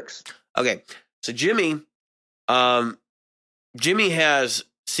about Hendrix. Okay, so Jimmy has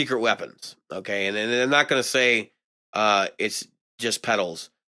secret weapons, okay? And I'm not going to say it's just pedals.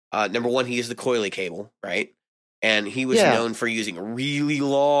 Number one, he is the coily cable, right? And he was known for using really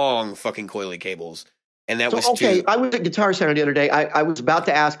long fucking coily cables. And that was okay. I was at Guitar Center the other day. I was about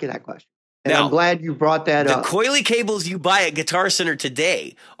to ask you that question. And now, I'm glad you brought that up. The coily cables you buy at Guitar Center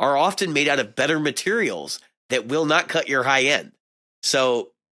today are often made out of better materials that will not cut your high end. So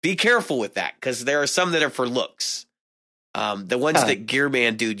be careful with that because there are some that are for looks. The ones that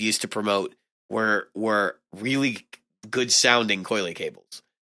Gearman dude used to promote were really good sounding coily cables,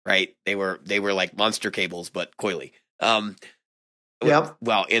 right? They were like monster cables, but coily.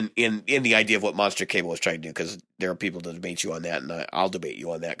 Well, in the idea of what monster cable was trying to do, because there are people that debate you on that, and I'll debate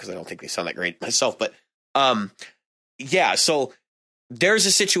you on that because I don't think they sound that great myself. But so there's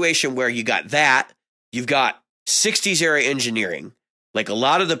a situation where you got that, you've got 60s era engineering, like a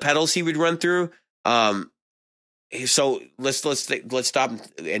lot of the pedals he would run through. So let's stop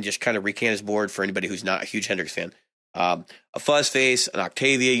and just kind of recant his board for anybody who's not a huge Hendrix fan. A fuzz face, an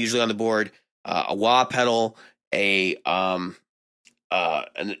Octavia usually on the board, a wah pedal,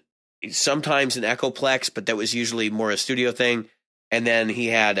 sometimes an Echoplex, but that was usually more a studio thing. And then he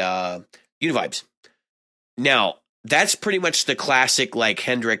had Univibes. Now that's pretty much the classic like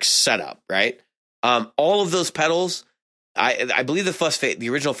Hendrix setup, right? All of those pedals, I believe the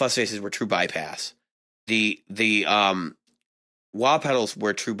original fuzz faces were true bypass. The wah pedals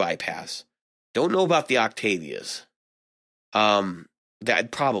were true bypass. Don't know about the Octavias.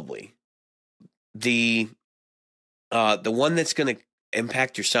 That probably The one that's going to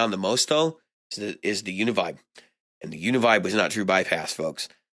impact your sound the most, though, is the Univibe. And the Univibe was not true bypass, folks.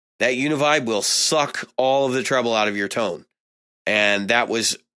 That Univibe will suck all of the treble out of your tone. And that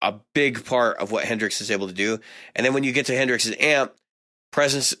was a big part of what Hendrix is able to do. And then when you get to Hendrix's amp,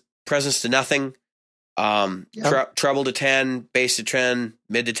 presence to nothing, treble to 10, bass to 10,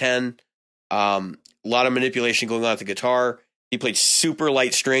 mid to 10, a lot of manipulation going on with the guitar. He played super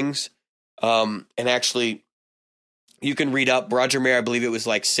light strings. And actually, you can read up Roger Mayer, I believe it was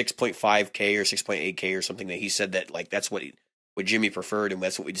like 6.5K or 6.8K or something, that he said that like that's what Jimmy preferred and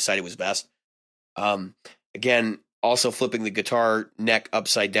that's what we decided was best. Again, also flipping the guitar neck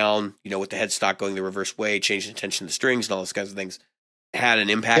upside down, with the headstock going the reverse way, changing the tension of the strings and all those kinds of things had an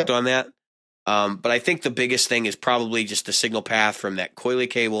impact on that. But I think the biggest thing is probably just the signal path from that coily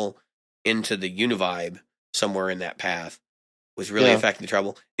cable into the Univibe somewhere in that path was really affecting the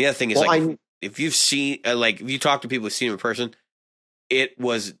treble. The other thing is if you've seen, if you talk to people who've seen him in person, it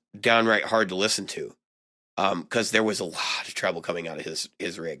was downright hard to listen to because there was a lot of treble coming out of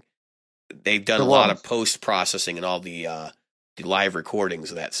his rig. They've done a lot of post-processing and all the live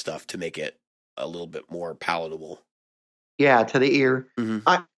recordings of that stuff to make it a little bit more palatable. Yeah, to the ear.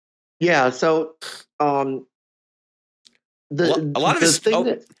 Mm-hmm. So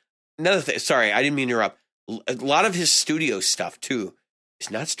another thing. Sorry, I didn't mean to interrupt. A lot of his studio stuff too is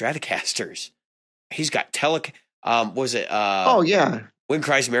not Stratocasters. He's got When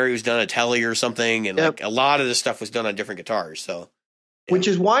Christ Mary was done on a Tele or something, and like a lot of this stuff was done on different guitars. So, which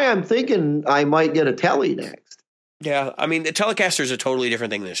is why I'm thinking I might get a Tele next. Yeah, I mean the Telecaster is a totally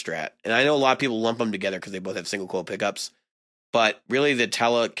different thing than a Strat, and I know a lot of people lump them together because they both have single coil pickups. But really, the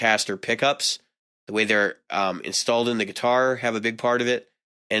Telecaster pickups, the way they're installed in the guitar, have a big part of it.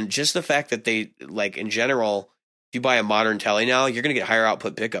 And just the fact that they, like, in general, if you buy a modern Tele now, you're going to get higher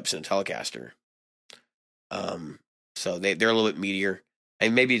output pickups in a Telecaster. So they're a little bit meatier.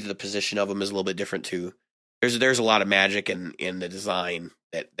 And maybe the position of them is a little bit different, too. There's a lot of magic in the design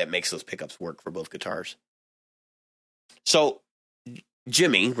that makes those pickups work for both guitars. So,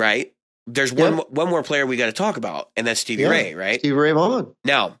 Jimmy, right? There's one more player we got to talk about, and that's Stevie Ray, right? Stevie Ray Vaughan.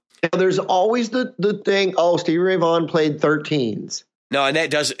 Now, there's always the thing, Stevie Ray Vaughan played 13s. No, and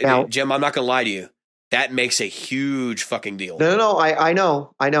that does, Jim, I'm not going to lie to you. That makes a huge fucking deal. No, I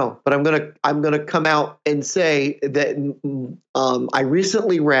know. But I'm gonna come out and say that I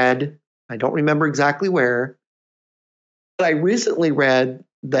recently read, I don't remember exactly where, but I recently read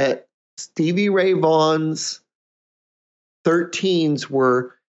that Stevie Ray Vaughan's 13s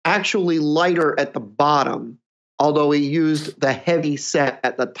were actually lighter at the bottom, although he used the heavy set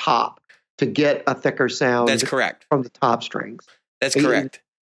at the top to get a thicker sound. That's correct. From the top strings. That's correct.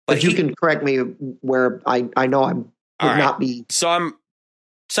 But you can correct me where I know I would not be. So I'm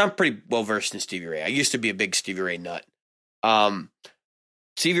pretty well versed in Stevie Ray. I used to be a big Stevie Ray nut.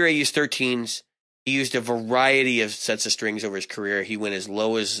 Stevie Ray used 13s. He used a variety of sets of strings over his career. He went as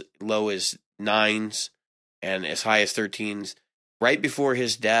low as 9s and as high as 13s. Right before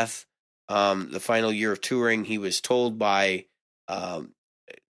his death, the final year of touring, he was told by I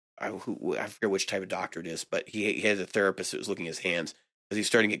forget which type of doctor it is, but he had a therapist that was looking at his hands because he was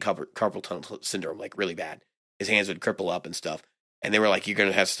starting to get carpal tunnel syndrome, like really bad. His hands would cripple up and stuff. And they were like, you're going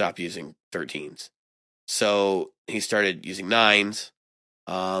to have to stop using 13s. So he started using 9s.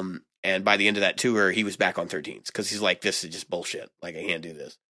 And by the end of that tour, he was back on 13s because he's like, this is just bullshit. Like, I can't do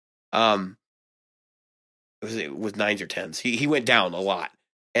this. It was 9s or 10s. He went down a lot.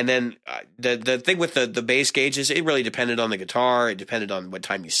 And then the thing with the bass gauges, it really depended on the guitar. It depended on what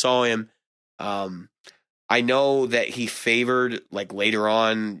time you saw him. I know that he favored, like, later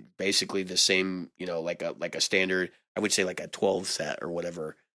on, basically the same, like a standard, I would say like a 12 set or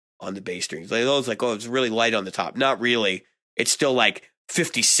whatever on the bass strings. Like, those, like, it's really light on the top. Not really. It's still like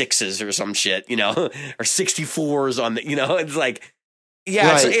 56s or some shit, or 64s on the, it's like,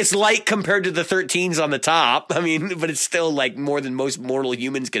 yeah, right. It's light compared to the 13s on the top. I mean, but it's still like more than most mortal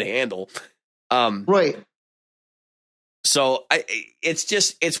humans can handle. Right. So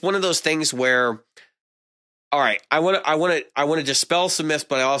it's one of those things where, all right, I want to dispel some myths,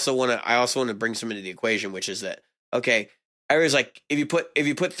 but I also want to bring some into the equation, which is that, okay, I was like, if you put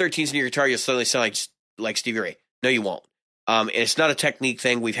 13s in your guitar, you'll suddenly sound like Stevie Ray. No, you won't. And it's not a technique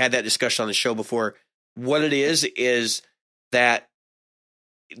thing. We've had that discussion on the show before. What it is that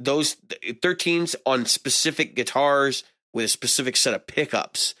those 13s on specific guitars with a specific set of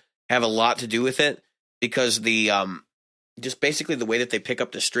pickups have a lot to do with it, because the just basically the way that they pick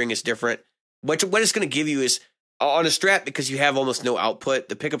up the string is different. What it's going to give you is on a Strat, because you have almost no output,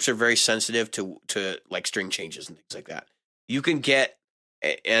 the pickups are very sensitive to like string changes and things like that. You can get,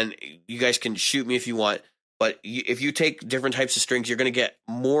 and you guys can shoot me if you want, But if you take different types of strings, you're going to get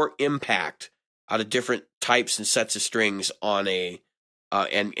more impact out of different types and sets of strings on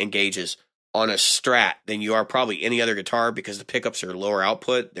and gauges on a Strat than you are probably any other guitar, because the pickups are lower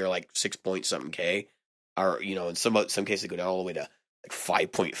output. They're like 6 point something K, or in some cases they go down all the way to like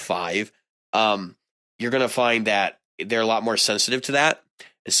 5.5. You're going to find that they're a lot more sensitive to that.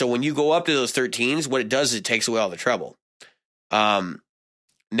 And so when you go up to those 13s, what it does is it takes away all the treble. Now,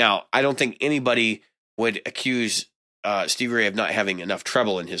 I don't think anybody would accuse Stevie Ray of not having enough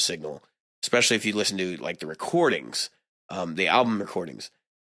treble in his signal, especially if you listen to like the recordings, the album recordings.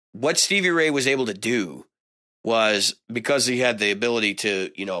 What Stevie Ray was able to do was, because he had the ability to,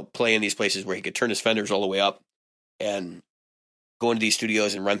 play in these places where he could turn his fenders all the way up and go into these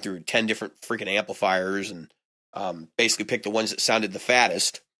studios and run through 10 different freaking amplifiers and basically pick the ones that sounded the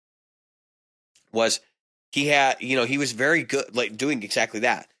fattest, was he had, he was very good, like doing exactly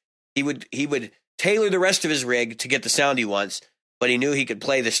that. He would tailor the rest of his rig to get the sound he wants, but he knew he could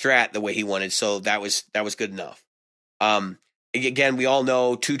play the Strat the way he wanted, so that was good enough. Again, we all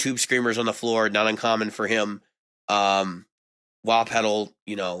know 2-tube screamers on the floor, not uncommon for him. Wah pedal,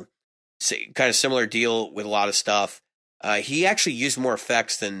 kind of similar deal with a lot of stuff. He actually used more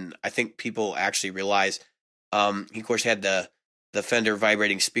effects than I think people actually realize. He of course had the Fender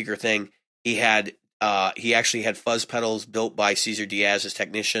vibrating speaker thing. He actually had fuzz pedals built by Cesar Diaz's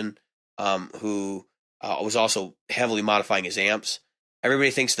technician, who was also heavily modifying his amps.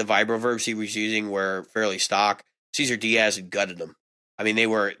 Everybody thinks the vibroverbs he was using were fairly stock. Cesar Diaz had gutted them. I mean,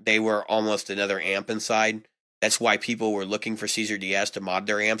 they were almost another amp inside. That's why people were looking for Cesar Diaz to mod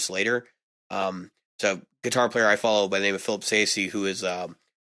their amps later. So, guitar player I follow by the name of Philip Stacey, who is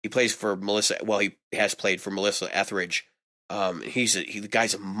he plays for Melissa. Well, he has played for Melissa Etheridge. The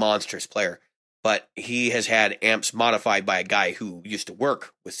guy's a monstrous player, but he has had amps modified by a guy who used to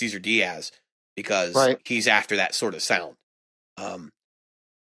work with Cesar Diaz, because he's after that sort of sound.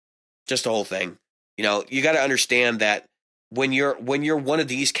 Just the whole thing. You got to understand that when you're one of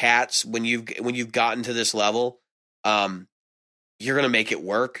these cats, when you've gotten to this level, you're going to make it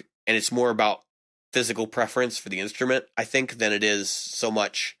work, and it's more about physical preference for the instrument, I think, than it is so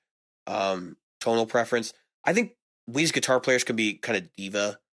much tonal preference. I think we as guitar players can be kind of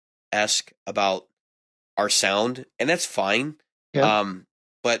diva-esque about our sound, and that's fine. Yeah.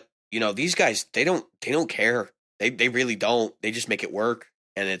 But these guys, they don't care. They really don't. They just make it work,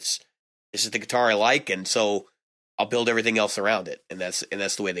 and this is the guitar I like, and so I'll build everything else around it, and that's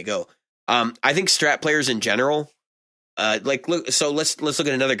the way they go. I think Strat players in general, let's look at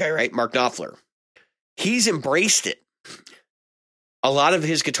another guy, right? Mark Knopfler. He's embraced it. A lot of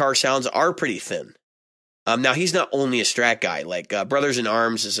his guitar sounds are pretty thin. Now he's not only a Strat guy. Like Brothers in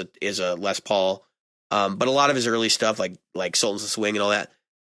Arms is a Les Paul, but a lot of his early stuff, like Sultans of Swing and all that,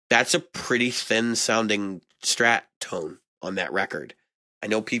 that's a pretty thin sounding Strat tone on that record. I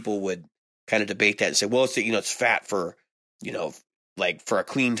know people would kind of debate that and say, well, it's fat for, like for a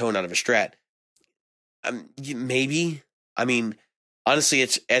clean tone out of a Strat. Maybe. I mean, honestly,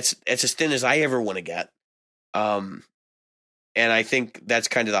 it's as thin as I ever want to get. And I think that's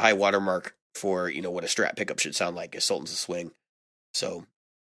kind of the high watermark for, what a Strat pickup should sound like, is Sultans of Swing. So,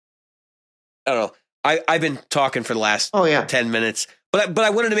 I don't know. I've been talking for the last 10 minutes, but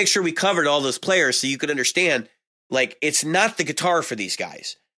I wanted to make sure we covered all those players so you could understand, like, it's not the guitar for these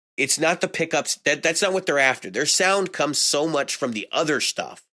guys. It's not the pickups. That's not what they're after. Their sound comes so much from the other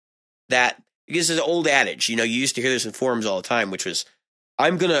stuff that, because it's an old adage, you used to hear this in forums all the time, which was, I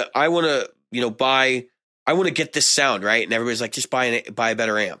want to get this sound, right? And everybody's like, just buy a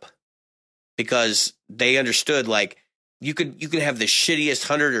better amp, because they understood, like, you could have the shittiest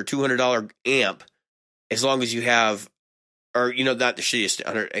 $100 or $200 amp, as long as you have, or not the shittiest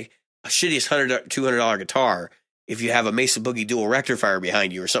a shittiest $100 $200 guitar. If you have a Mesa Boogie dual rectifier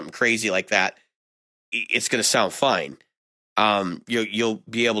behind you or something crazy like that, it's going to sound fine. You'll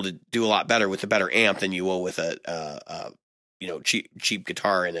be able to do a lot better with a better amp than you will with a cheap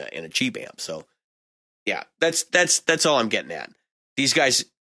guitar and a cheap amp. So yeah, that's all I'm getting at. These guys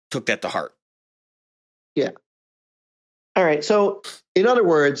took that to heart. Yeah. All right. So in other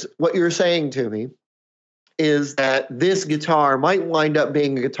words, what you're saying to me is that this guitar might wind up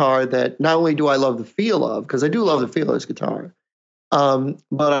being a guitar that not only do I love the feel of, because I do love the feel of this guitar,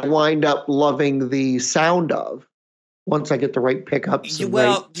 but I wind up loving the sound of once I get the right pickups.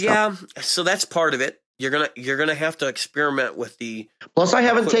 Yeah. So that's part of it. You're gonna have to experiment with the. Plus, I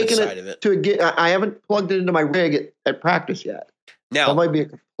haven't taken it to get. I haven't plugged it into my rig at practice yet. Now that might be a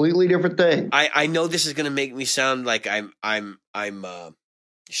completely different thing. I know this is gonna make me sound like I'm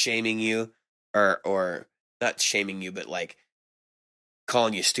shaming you or not shaming you, but like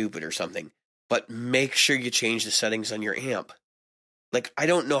calling you stupid or something. but make sure you change the settings on your amp. Like, I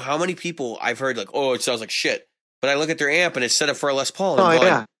don't know how many people I've heard like, oh, it sounds like shit. But I look at their amp and it's set up for a Les Paul. And I'm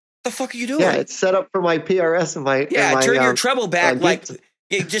going, what the fuck are you doing? Yeah, it's set up for my PRS and my... Yeah, and my, turn your treble back.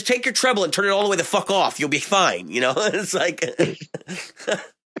 Just take your treble and turn it all the way the fuck off. You'll be fine. You know, it's like...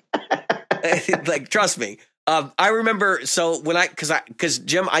 like, trust me. I remember, so when because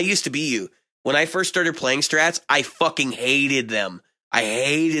Jim, I used to be you. When I first started playing Strats, I fucking hated them. I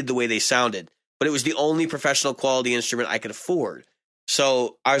hated the way they sounded. But it was the only professional quality instrument I could afford.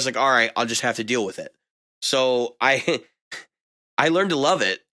 So I was like, all right, I'll just have to deal with it. So I learned to love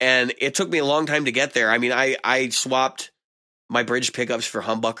it, and it took me a long time to get there. I mean, I swapped my bridge pickups for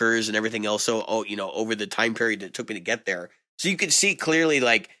humbuckers and everything else. So, over the time period that it took me to get there. So you could see clearly,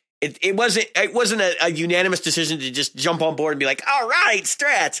 like, it wasn't a unanimous decision to just jump on board and be like, all right,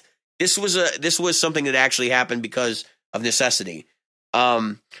 Strats. This was something that actually happened because of necessity.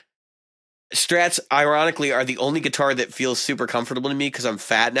 Strats, ironically, are the only guitar that feels super comfortable to me because I'm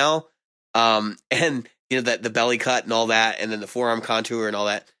fat now. And that the belly cut and all that, and then the forearm contour and all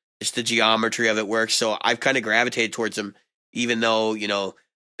that, just the geometry of it works. So I've kind of gravitated towards them, even though,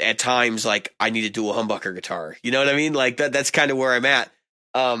 at times, like, I need to do a humbucker guitar. You know what I mean? Like, that's kind of where I'm at.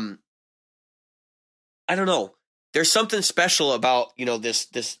 I don't know. There's something special about,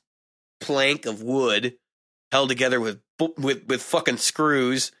 this plank of wood held together with fucking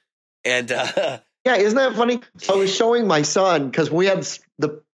screws. And yeah, isn't that funny? I was showing my son because we had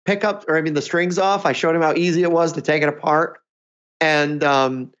the pickup, the strings off. I showed him how easy it was to take it apart, and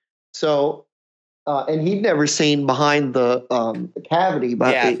and he'd never seen behind the cavity,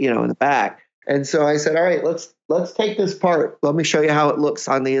 but in the back. And so I said, all right, let's take this apart. Let me show you how it looks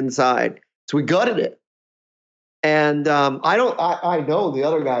on the inside. So we gutted it, and I know the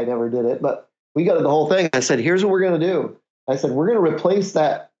other guy never did it, but we gutted the whole thing. I said, here's what we're gonna do. I said, we're gonna replace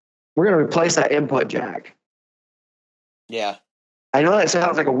that. We're going to replace that input jack. Yeah. I know that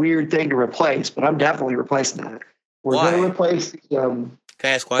sounds like a weird thing to replace, but I'm definitely replacing that. We're going to replace the... Can I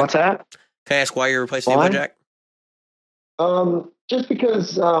ask why? What's that? Can I ask why you're replacing the input jack? Just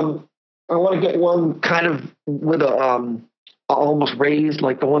because I want to get one kind of with a almost raised,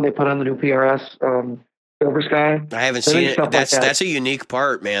 like the one they put on the new PRS Silver Sky. I haven't seen it. That's a unique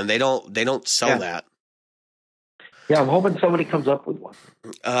part, man. They don't sell that. Yeah, I'm hoping somebody comes up with one.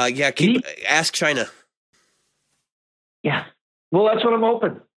 Ask China. Yeah. Well, that's what I'm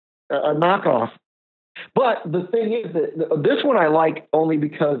hoping. A knockoff. But the thing is that this one I like only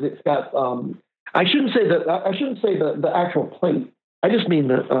because it's got I shouldn't say the actual plate. I just mean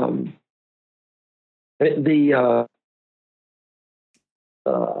the on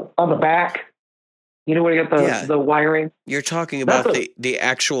the back. You know where you got the wiring? You're talking about the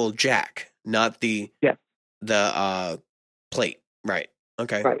actual jack, not the plate. Right.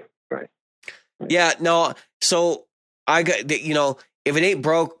 Okay. Right. Yeah, no. So I got if it ain't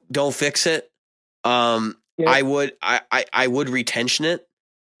broke, don't fix it. I would retension it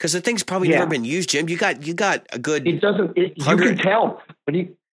because the thing's probably never been used, Jim. You got a good. It doesn't. You can tell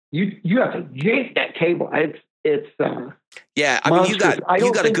when you have to yank that cable. It's yeah. I mean, you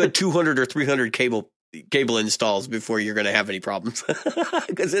got a good 200 or 300 cable installs before you're going to have any problems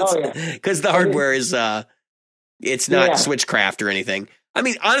because the hardware is it's not switchcraft or anything. I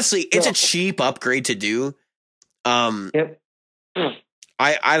mean, honestly, it's a cheap upgrade to do. I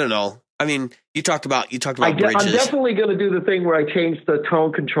don't know. I mean, you talked about bridges. I'm definitely going to do the thing where I change the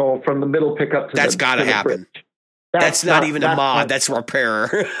tone control from the middle pickup to that's got to happen. That's not even a mod. That's a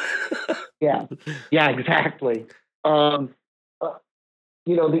repair. Yeah, exactly. The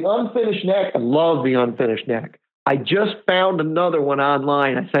unfinished neck. I love the unfinished neck. I just found another one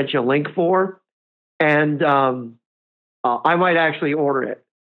online. I sent you a link for, and I might actually order it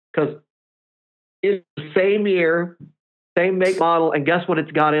because it's the same year, same make model, and guess what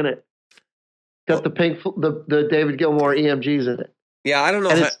it's got in it? Got the pink, the David Gilmour EMGs in it. Yeah, I don't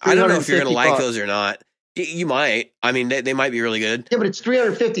know. I don't know if you're going to like those or not. You might. I mean, they might be really good. Yeah, but it's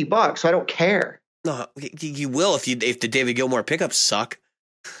 $350, so I don't care. No, you will if the David Gilmour pickups suck.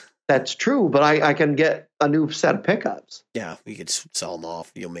 That's true, but I can get a new set of pickups. Yeah, you could sell them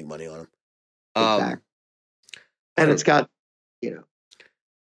off. You'll make money on them. Exactly. And it's got,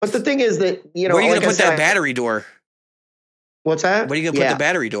 But the thing is that, where are you going to put that battery door? What's that? Where are you going to put the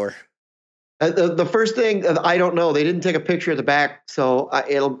battery door? The first thing, I don't know. They didn't take a picture of the back, so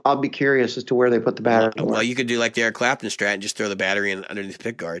I'll be curious as to where they put the battery. Well, you could do like the Eric Clapton strat and just throw the battery in underneath the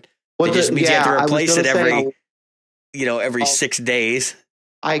pick guard. It just means you have to replace it every 6 days.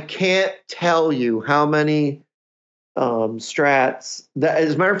 I can't tell you how many strats.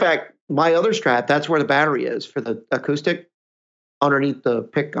 As a matter of fact, my other strat, that's where the battery is for the acoustic underneath the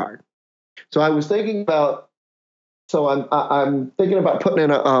pick guard. So I was thinking about. So I'm thinking about putting in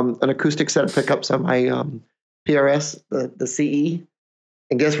an acoustic set of pickups on my PRS, the CE,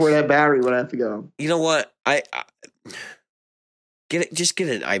 and guess where that battery would have to go? You know what? I just get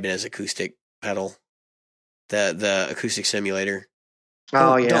an Ibanez acoustic pedal, the acoustic simulator.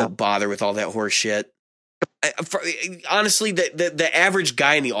 Don't bother with all that horse shit. Honestly, the average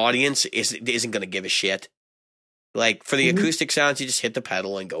guy in the audience isn't going to give a shit. Like for the acoustic sounds, you just hit the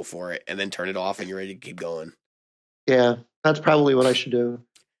pedal and go for it, and then turn it off, and you're ready to keep going. Yeah, that's probably what I should do.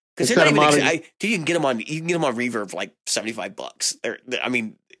 Because you can get them on Reverb for like $75. I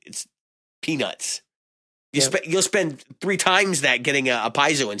mean, it's peanuts. You'll spend 3 times that getting a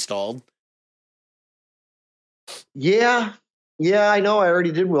piezo installed. Yeah, I know. I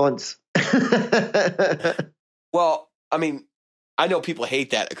already did once. Well, I mean, I know people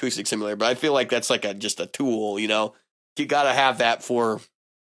hate that acoustic simulator, but I feel like that's like just a tool. You know, you got to have that for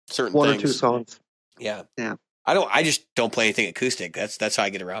certain one things. or two songs. Yeah. I just don't play anything acoustic. That's how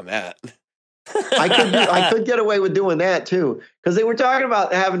I get around that. I could get away with doing that too, because they were talking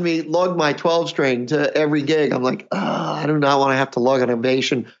about having me lug my 12 string to every gig. I'm like, I do not want to have to lug an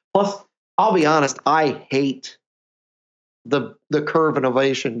Ovation. Plus, I'll be honest, I hate the Curve and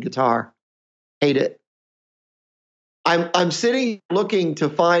Ovation guitar. Hate it. I'm sitting looking to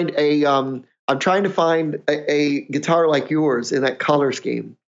find I'm trying to find a guitar like yours in that color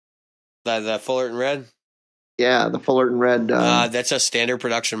scheme. The Fullerton Red. Yeah, the Fullerton Red. That's a standard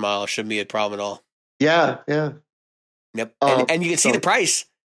production model. Shouldn't be a problem at all. Yeah. Yep. And you can see the price.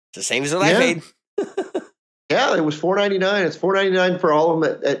 It's the same as what I paid. Yeah, it was $4.99. It's $4.99 for all of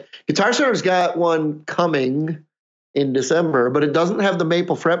them. At Guitar Center's got one coming in December, but it doesn't have the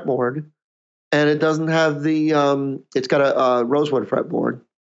maple fretboard, and it doesn't have the. It's got a rosewood fretboard,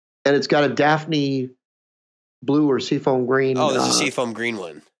 and it's got a Daphne blue or seafoam green. Oh, there's a seafoam green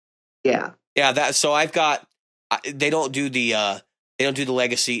one. Yeah. So I've got. They don't do the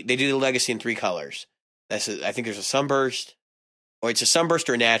Legacy. They do the Legacy in 3 colors. I think there's a sunburst, or it's a sunburst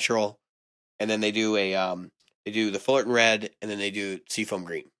or a natural, and then they do the Fullerton Red, and then they do seafoam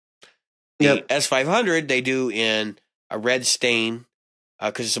green. The S500 they do in a red stain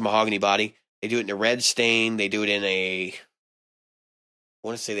because it's a mahogany body. They do it in a red stain. They do it in I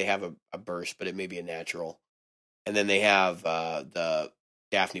want to say they have a burst, but it may be a natural, and then they have the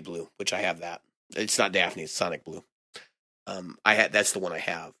Daphne blue, which I have that. It's not Daphne, it's Sonic Blue. That's the one I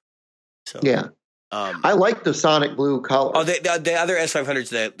have. So yeah, I like the Sonic Blue color. Oh, the other S500 is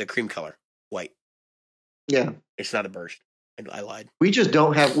the cream color, white. Yeah, it's not a burst. I lied. We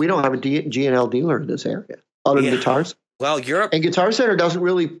don't have a G&L dealer in this area other than guitars. Well, Europe and Guitar Center doesn't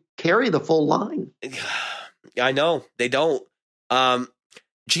really carry the full line. I know they don't.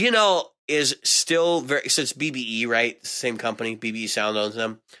 G&L is still very since BBE, right? Same company, BBE Sound owns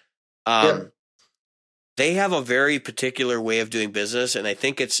them. They have a very particular way of doing business, and I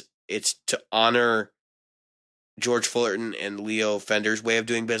think it's to honor George Fullerton and Leo Fender's way of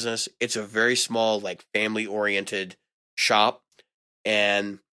doing business. It's a very small, like family-oriented shop,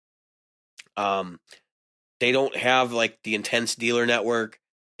 and they don't have like the intense dealer network.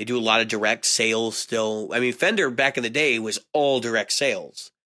 They do a lot of direct sales still. I mean, Fender back in the day was all direct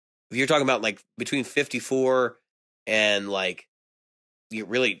sales. If you're talking about like between 54 and like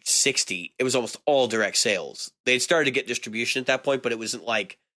really 60, it was almost all direct sales. They'd started to get distribution at that point, but it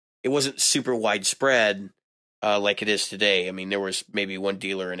wasn't super widespread like it is today. I mean, there was maybe 1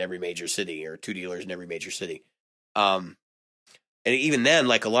 dealer in every major city or 2 dealers in every major city. And even then,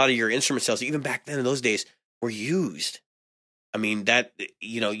 like a lot of your instrument sales, even back then in those days, were used. I mean, that,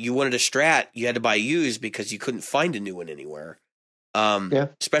 you wanted a Strat, you had to buy used because you couldn't find a new one anywhere.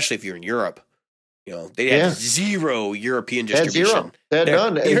 Especially if you're in Europe. They had 0 European distribution. They had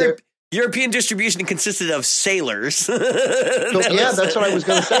none. European distribution consisted of sailors. That's what I was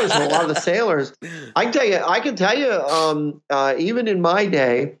going to say. So a lot of the sailors. I can tell you, even in my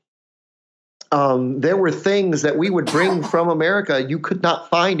day, there were things that we would bring from America you could not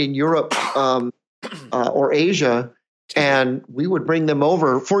find in Europe or Asia, and we would bring them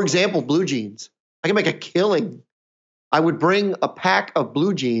over. For example, blue jeans. I can make a killing. I would bring a pack of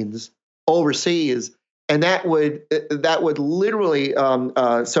blue jeans overseas, and that would literally.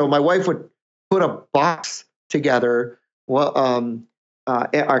 So my wife would put a box together. We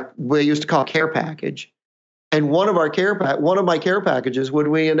used to call care package, and one of my care packages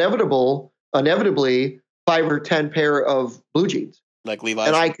would be inevitably 5 or 10 pair of blue jeans, like Levi's,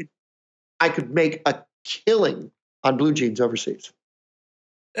 and I could make a killing on blue jeans overseas.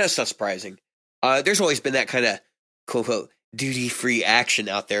 That's not surprising. There's always been that kind of quote unquote duty-free action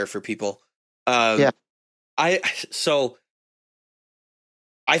out there for people. I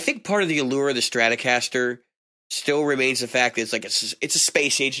I think part of the allure of the Stratocaster still remains the fact that it's a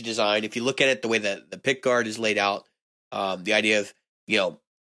space age design. If you look at it, the way that the pick guard is laid out, the idea of,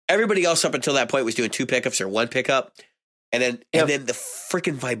 everybody else up until that point was doing 2 pickups or 1 pickup. And then the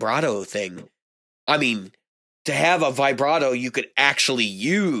freaking vibrato thing. I mean, to have a vibrato you could actually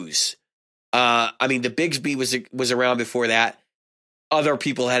use. The Bigsby was around before that. Other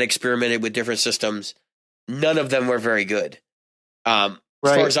people had experimented with different systems. None of them were very good. As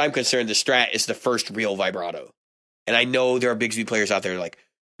far as I'm concerned, the Strat is the first real vibrato. And I know there are Bigsby players out there like,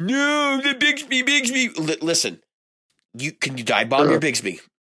 no, the Bigsby. Listen, can you dive bomb your Bigsby?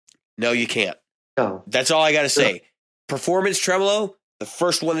 No, you can't. No. That's all I got to say. Performance tremolo, the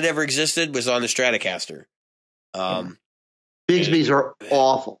first one that ever existed, was on the Stratocaster. Bigsby's are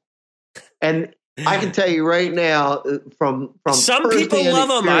awful. And I can tell you right now, from some people love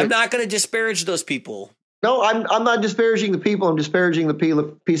them. I'm not going to disparage those people. No, I'm not disparaging the people. I'm disparaging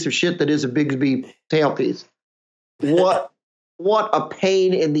the piece of shit that is a Bigsby tailpiece. What a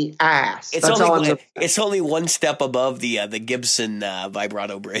pain in the ass. It's only one step above the Gibson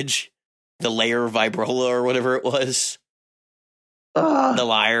vibrato bridge, the layer vibrola or whatever it was, the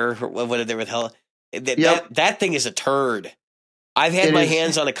lyre, whatever the hell. That thing is a turd. I've had my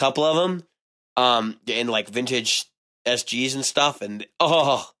hands on a couple of them, in like vintage SGs and stuff, and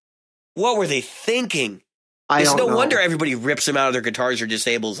what were they thinking? It's no wonder everybody rips them out of their guitars or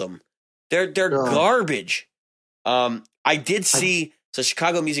disables them. They're garbage. I did see, so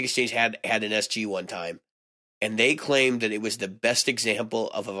Chicago Music Exchange had an SG one time, and they claimed that it was the best example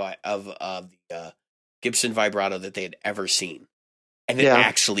of the Gibson vibrato that they had ever seen, and it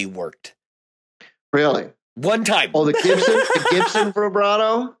actually worked. Really? One time. Oh, the Gibson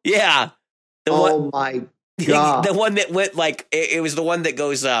vibrato? Yeah. My God. The one that went like it was the one that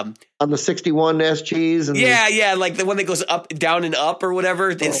goes on the 61 SGs and like the one that goes up, down, and up or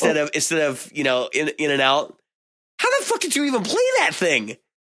whatever instead of in and out. How the fuck did you even play that thing?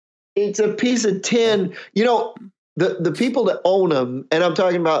 It's a piece of tin. The people that own them, and I'm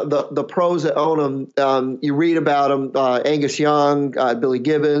talking about the pros that own them. You read about them, Angus Young, Billy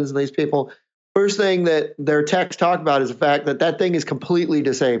Gibbons, and these people. First thing that their techs talk about is the fact that thing is completely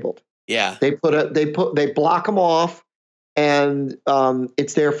disabled. Yeah, they block them off, and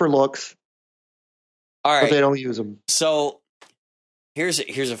it's there for looks. All right, but they don't use them. So here's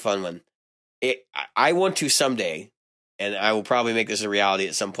a fun one. I want to someday, and I will probably make this a reality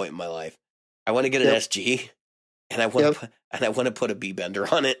at some point in my life. I want to get an SG, and I want to put a B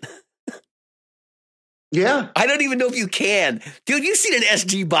bender on it. Yeah, I don't even know if you can, dude. You've seen an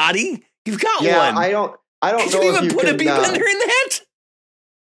SG body. You've got one. I don't Could know you if even you put can, a B bender in that?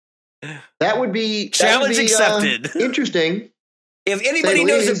 That would be challenge accepted. Interesting. If anybody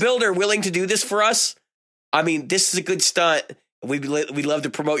knows a builder willing to do this for us, I mean, this is a good stunt. We'd love to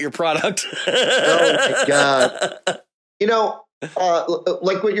promote your product. Oh my God!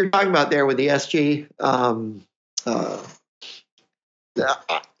 Like what you're talking about there with the SG.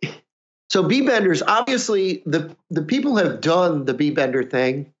 So B benders, obviously, the people who have done the B bender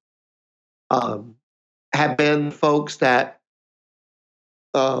thing have been folks that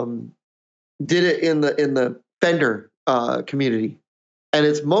did it in the Fender community, and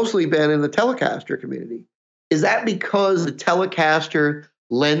it's mostly been in the Telecaster community. Is that because the Telecaster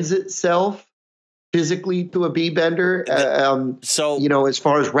lends itself physically to a B bender? As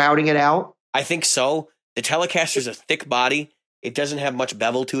far as routing it out, I think so. The Telecaster is a thick body. It doesn't have much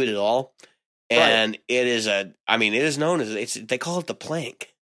bevel to it at all, and it is known as they call it the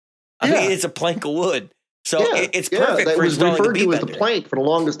plank. I mean, it's a plank of wood. So it's perfect for installing a B bender. It was referred to as the plank for the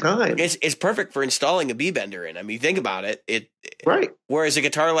longest time. It's perfect for installing a B bender in. I mean, think about it. Whereas a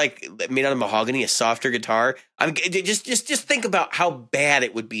guitar like made out of mahogany, a softer guitar. I mean, just think about how bad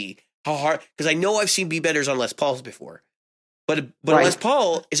it would be, how hard. Because I know I've seen B benders on Les Pauls before, but a Les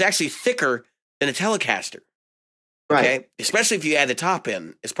Paul is actually thicker than a Telecaster. Okay, right? Especially if you add the top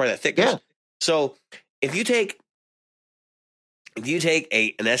in as part of that thickness. Yeah. So if you take an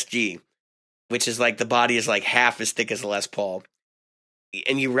SG, which is like the body is like half as thick as a Les Paul,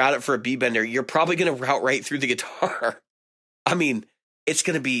 and you route it for a B bender, you're probably going to route right through the guitar. I mean, it's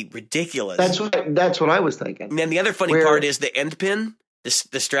going to be ridiculous. That's what I was thinking. And then the other funny part is the end pin, the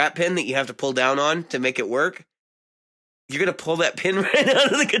strap pin that you have to pull down on to make it work. You're going to pull that pin right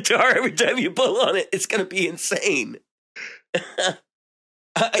out of the guitar every time you pull on it. It's going to be insane.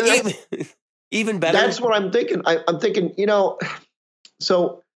 Even better. That's what I'm thinking. I'm thinking,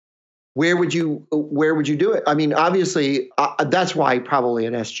 so where would you do it? I mean, obviously, that's why probably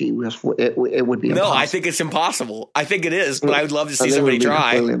an SG it would be impossible. No, I think it's impossible. I think it is, but I would love to see somebody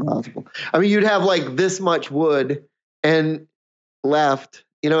try. Completely impossible. I mean, you'd have like this much wood and left,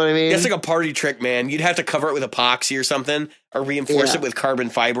 You know what I mean? That's like a party trick, man. You'd have to cover it with epoxy or something, or reinforce it with carbon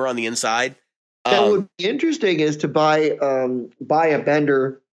fiber on the inside. That would be interesting is to buy a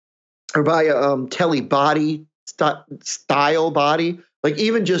bender or buy a telly body style body, like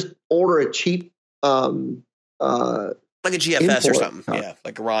even just order a cheap like a GFS or something. Yeah,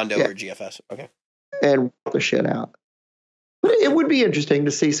 like a Rondo or GFS. Okay, and work the shit out. But it would be interesting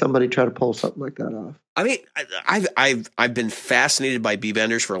to see somebody try to pull something like that off. I mean, I've been fascinated by B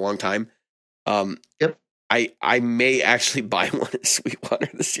benders for a long time. Yep. I may actually buy one at Sweetwater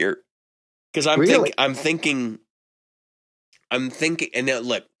this year because I'm thinking. And now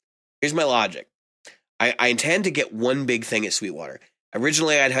look, here's my logic. I intend to get one big thing at Sweetwater.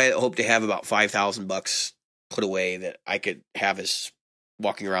 Originally, I'd hoped to have about $5,000 put away that I could have as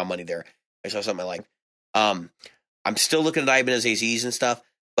walking around money there. I saw something I like. I'm still looking at Ibanez AZs and stuff,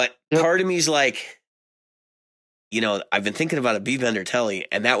 but part of me is like, I've been thinking about a B-Bender telly,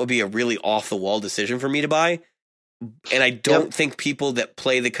 and that would be a really off-the-wall decision for me to buy. And I don't think people that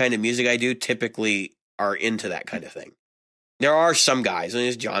play the kind of music I do typically are into that kind of thing. There are some guys, and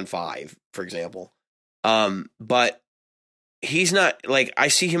there's John 5, for example. But he's not, like, I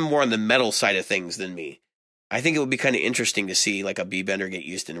see him more on the metal side of things than me. I think it would be kind of interesting to see, like, a B-Bender get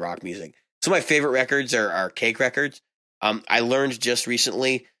used in rock music. Some of my favorite records are Cake records. I learned just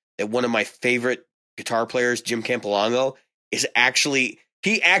recently that one of my favorite guitar players, Jim Campolongo, he actually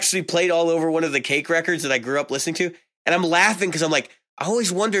played all over one of the Cake records that I grew up listening to. And I'm laughing because I'm like, I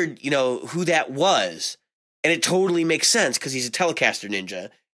always wondered, who that was. And it totally makes sense because he's a Telecaster ninja.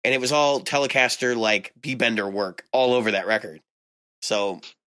 And it was all Telecaster, like, B-Bender work all over that record. So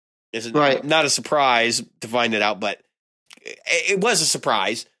it's not a surprise to find it out, but it was a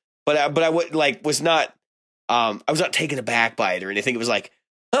surprise. But I was not taken aback by it or anything. It was like,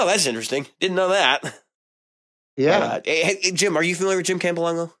 oh, that's interesting. Didn't know that. Yeah. Hey, Jim, are you familiar with Jim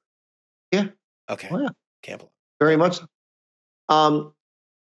Campolongo? Yeah. Okay. Oh, yeah. Campolongo. Very much.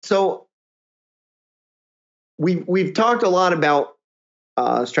 So we've talked a lot about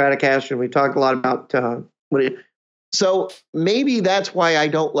Stratocaster, and we've talked a lot about so maybe that's why I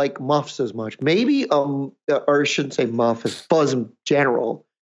don't like muffs as much. Maybe or I shouldn't say muff, as fuzz in general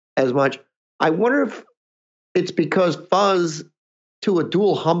as much. I wonder if it's because fuzz to a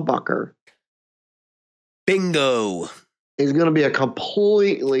dual humbucker bingo is going to be a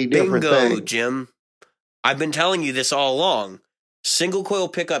completely different thing. Jim. I've been telling you this all along. Single coil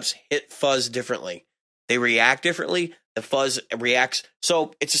pickups hit fuzz differently. They react differently. The fuzz reacts.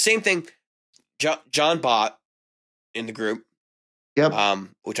 So it's the same thing. John Bott in the group,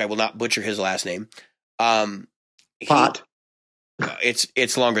 which I will not butcher his last name. Bott.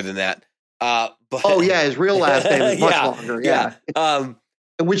 It's longer than that. But his real last name is much longer. Yeah.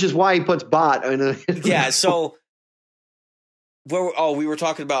 Which is why he puts Bott. So we were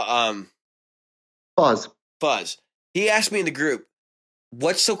talking about fuzz. He asked me in the group,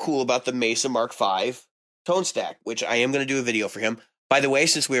 what's so cool about the Mesa Mark V tone stack, which I am going to do a video for him. By the way,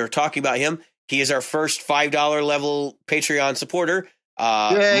 since we were talking about him, he is our first $5 level Patreon supporter.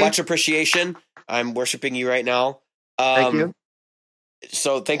 Much appreciation. I'm worshiping you right now. Thank you.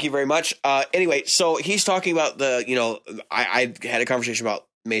 So thank you very much. Anyway, so he's talking about I had a conversation about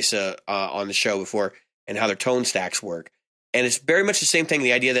Mesa on the show before and how their tone stacks work. And it's very much the same thing.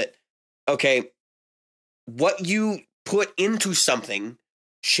 The idea that, okay, what you put into something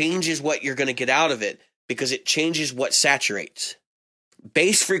changes what you're going to get out of it because it changes what saturates.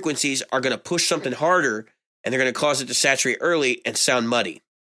 Bass frequencies are going to push something harder and they're going to cause it to saturate early and sound muddy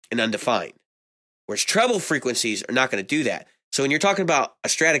and undefined. Whereas treble frequencies are not going to do that. So when you're talking about a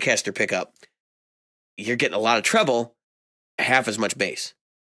Stratocaster pickup, you're getting a lot of treble, half as much bass.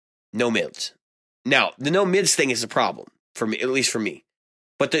 No mids. Now, the no mids thing is a problem for me, at least for me.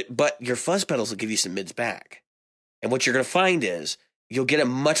 But your fuzz pedals will give you some mids back. And what you're going to find is you'll get a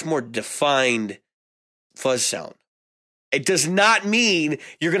much more defined fuzz sound. It does not mean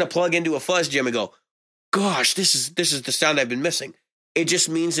you're going to plug into a fuzz gym and go, gosh, this is the sound I've been missing. It just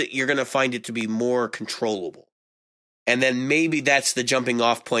means that you're going to find it to be more controllable. And then maybe that's the jumping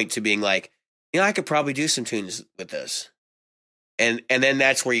off point to being like, I could probably do some tunes with this. And then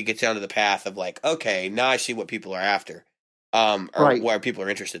that's where you get down to the path of like, okay, now I see what people are after. Why people are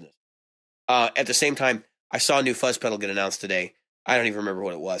interested in this. At the same time, I saw a new fuzz pedal get announced today. I don't even remember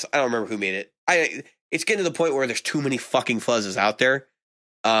what it was. I don't remember who made it. It's getting to the point where there's too many fucking fuzzes out there.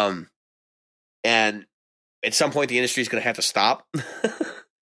 And at some point the industry is going to have to stop.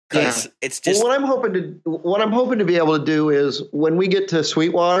 Because it's just what I'm hoping to be able to do is when we get to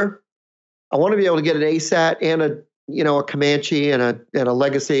Sweetwater, I want to be able to get an ASAT and a Comanche and a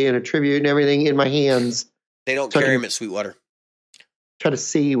Legacy and a Tribute and everything in my hands. They don't carry them at Sweetwater. try to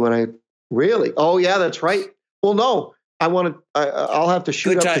see when I really. Oh yeah, that's right. Well, no, I'll have to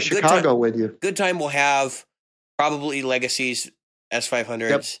shoot up to Chicago with you. Good time. We'll have probably Legacies,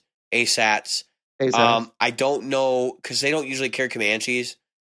 S500s, ASATs. I don't know because they don't usually carry Comanches.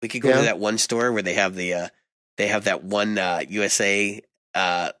 We could go to that one store where they have that one USA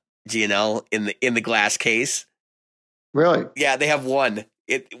G&L in the glass case. Really? Yeah, they have one,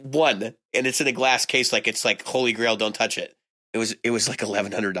 and it's in a glass case, like it's like Holy Grail. Don't touch it. It was like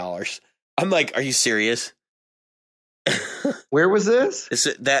 $1,100. I'm like, are you serious? Where was this? It's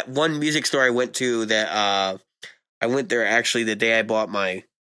that one music store I went to. That I went there actually the day I bought my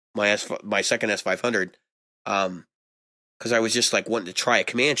second S500, because I was just like wanting to try a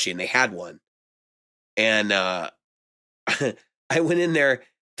Comanche, and they had one, and I went in there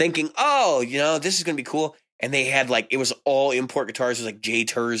thinking, oh, this is gonna be cool, and they had like it was all import guitars. It was like Jay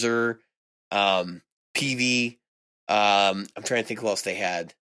Terzer, PV. I'm trying to think who else they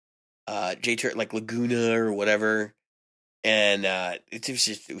had. Jay Terzer, like Laguna or whatever. And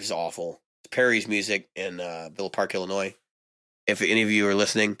it was awful. It's Perry's Music in Villa Park, Illinois. If any of you are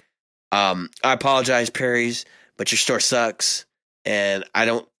listening, I apologize, Perry's, but your store sucks, and I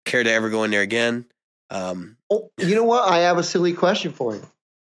don't care to ever go in there again. You know what? I have a silly question for you.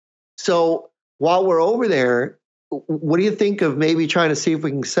 So while we're over there, what do you think of maybe trying to see if we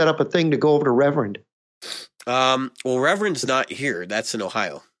can set up a thing to go over to Reverend? Well, Reverend's not here. That's in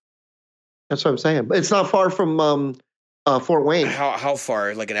Ohio. That's what I'm saying. But it's not far from Fort Wayne. How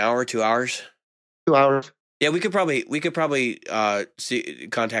far? Like an hour, 2 hours? 2 hours. Yeah, we could probably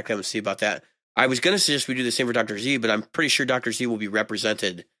contact them and see about that. I was going to suggest we do the same for Dr. Z, but I'm pretty sure Dr. Z will be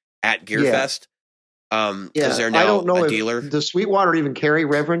represented at GearFest. Because they're now I don't know a dealer. Does Sweetwater even carry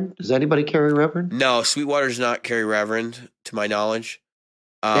Reverend? Does anybody carry Reverend? No, Sweetwater does not carry Reverend, to my knowledge.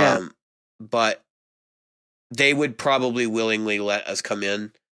 But they would probably willingly let us come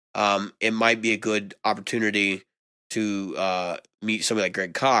in. It might be a good opportunity to meet somebody like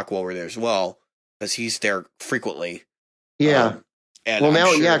Greg Koch while we're there as well, because he's there frequently. Yeah. And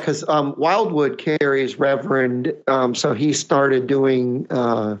because Wildwood carries Reverend, so he started doing.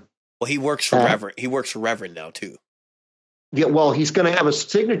 Well, he works for Reverend. He works for Reverend now too. Yeah, well, he's going to have a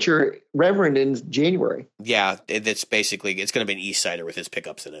signature Reverend in January. Yeah, it's going to be an Eastsider with his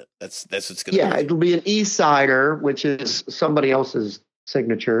pickups in it. That's what's going to be. Yeah, it'll be an Eastsider, which is somebody else's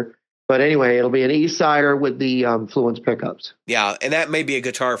signature. But anyway, it'll be an Eastsider with the Fluence pickups. Yeah, and that may be a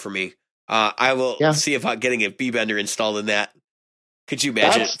guitar for me. I will see about getting a B-bender installed in that. Could you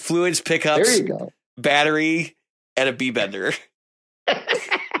imagine? Fluence pickups, there you go. Battery, and a B-bender.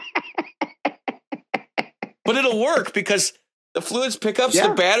 But it'll work because the Fluence pickups, the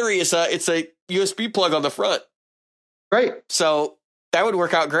battery it's a USB plug on the front. Right. So that would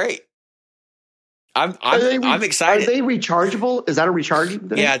work out great. I'm excited. Are they rechargeable? Is that a recharging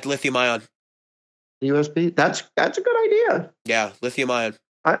thing? Yeah, lithium ion. USB. That's a good idea. Yeah, lithium ion.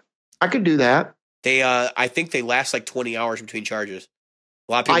 I could do that. They I think they last like 20 hours between charges.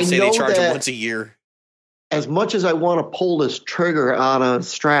 A lot of people say they charge them once a year. As much as I want to pull this trigger on a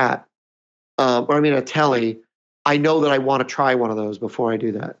Strat, a Tele, I know that I want to try one of those before I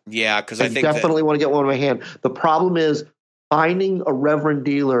do that. Yeah, because I think definitely want to get one in my hand. The problem is finding a Reverend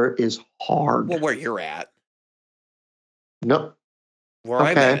dealer is hard. Well, where you're at. No. Where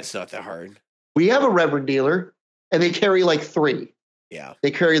I'm at, it's not that hard. We have a Reverend dealer, and they carry like 3. Yeah.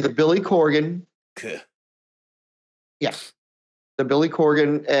 They carry the Billy Corgan. Good. Yeah. The Billy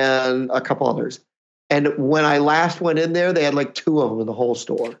Corgan and a couple others. And when I last went in there, they had like 2 of them in the whole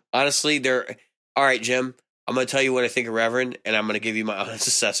store. Honestly, all right, Jim, I'm going to tell you what I think of Reverend, and I'm going to give you my honest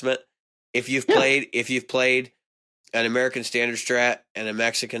assessment. If you've played an American Standard Strat and a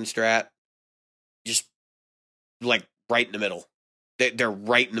Mexican Strat, just like right in the middle. They're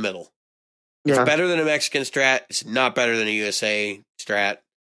right in the middle. It's better than a Mexican Strat. It's not better than a USA Strat.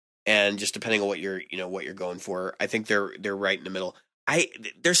 And just depending on what you're going for, I think they're right in the middle.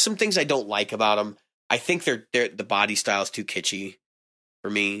 There's some things I don't like about them. I think the body style is too kitschy for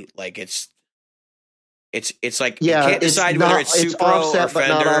me. Like it's like you can't decide whether it's Supro or Fender. But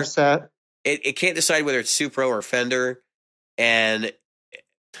not offset. It can't decide whether it's Supro or Fender, and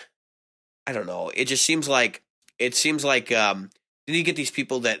I don't know. It just seems like then you get these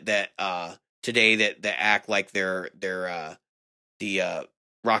people that today that act like they're the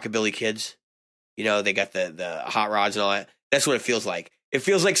rockabilly kids. They got the hot rods and all that. That's what it feels like. It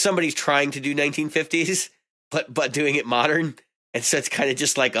feels like somebody's trying to do 1950s, but doing it modern. And so it's kind of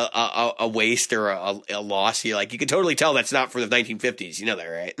just like a waste or a loss. You can totally tell that's not for the 1950s. You know that,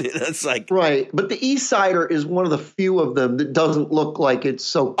 right? It's like right. But the Eastsider is one of the few of them that doesn't look like it's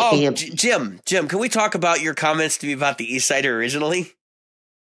so campy. Jim, can we talk about your comments to me about the Eastsider originally?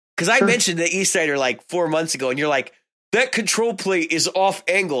 Because I mentioned the E-Sider like 4 months ago, and you're like, that control plate is off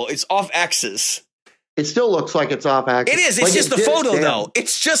angle. It's off axis. It still looks like it's off axis. It is. It's just the photo, though.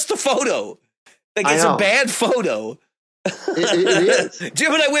 It's just the photo. Like, it's a bad photo. It is.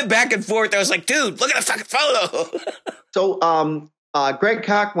 Jim and I went back and forth. I was like, dude, look at the fucking photo. So, Greg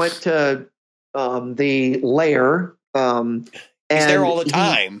Koch went to the lair. He's there all the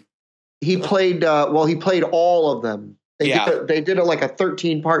time. He played. He played all of them. They did it like a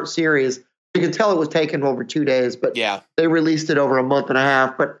 13-part series. You could tell it was taken over 2 days, but they released it over a month and a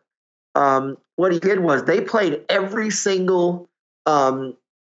half. But what he did was they played every single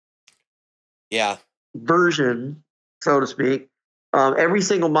version, so to speak, every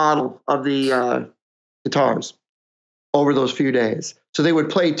single model of the guitars over those few days. So they would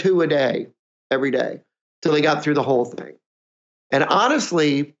play 2 a day every day till they got through the whole thing. And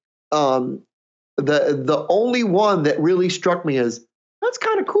honestly, the only one that really struck me as that's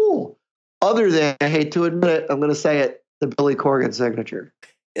kind of cool, other than, I hate to admit it, I'm going to say it, the Billy Corgan signature.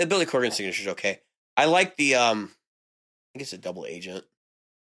 Yeah, the Billy Corgan signature is okay. I like the I think it's a double agent.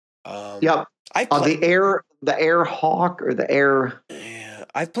 Yep. The Air Hawk or the Air. Yeah,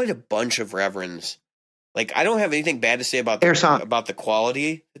 I've played a bunch of Reverends. Like, I don't have anything bad to say about the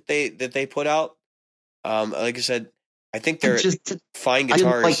quality that they put out. Like I said, I think they're just fine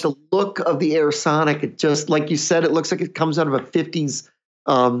guitars. I like the look of the Air Sonic. It just, like you said, it looks like it comes out of a 50s,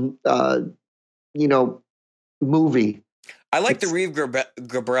 movie. I like the Reeve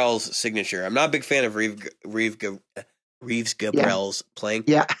Gabrel's signature. I'm not a big fan of Reeves Gabrel's playing.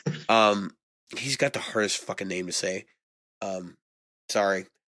 Yeah. He's got the hardest fucking name to say. Sorry.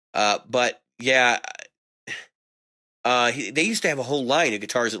 But yeah, they used to have a whole line of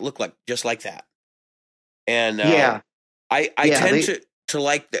guitars that looked like just like that. And I tend to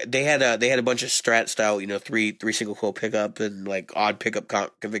like they had a bunch of Strat style, three single coil pickup and like odd pickup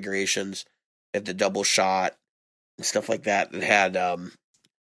configurations at the double shot and stuff like that. That had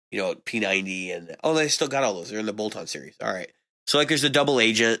P90 and they still got all those. They're in the bolt-on series. All right, so like there's the double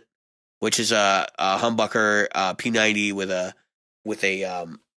agent, which is a humbucker P90 with a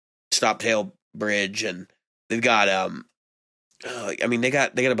stop tail bridge, and they've got they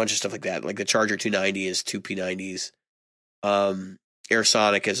got a bunch of stuff like that. Like the Charger 290 is 2 P90s. Air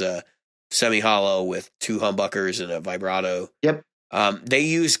Sonic is a semi-hollow with 2 humbuckers and a vibrato. Yep. They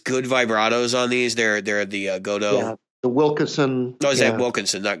use good vibratos on these. They're the Godot. Yeah, the Wilkinson. Oh, is that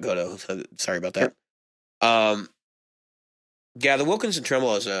Wilkinson, not Godot? Sorry about that. Yep. The Wilkinson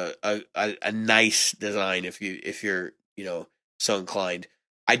tremolo is a nice design if you're so inclined.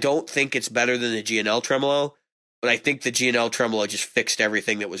 I don't think it's better than the G&L tremolo, but I think the G&L tremolo just fixed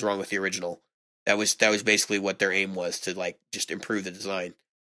everything that was wrong with the original. That was basically what their aim was, to like just improve the design.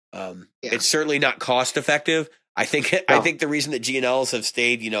 It's certainly not cost effective. I think the reason that G&Ls have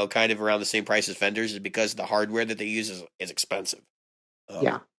stayed, kind of around the same price as Fenders is because the hardware that they use is expensive.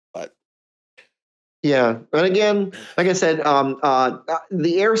 And again, like I said,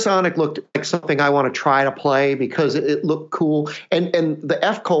 the Air Sonic looked like something I want to try to play because it looked cool, and the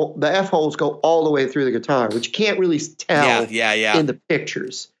F holes go all the way through the guitar, which you can't really tell in the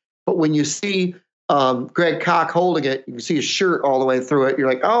pictures. But when you see Greg Koch holding it, you can see his shirt all the way through it. You're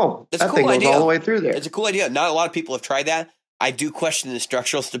like, oh, that thing goes all the way through there. It's a cool idea. Not a lot of people have tried that. I do question the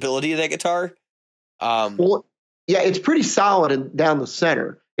structural stability of that guitar. It's pretty solid down the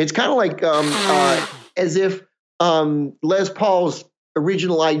center. It's kind of like as if Les Paul's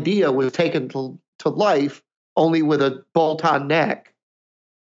original idea was taken to life, only with a bolt-on neck.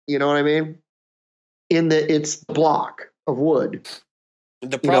 You know what I mean? It's the block of wood.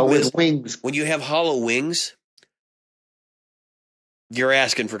 The problem is wings. When you have hollow wings, you're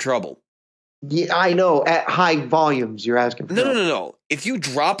asking for trouble. Yeah, I know. At high volumes, you're asking for trouble. No. If you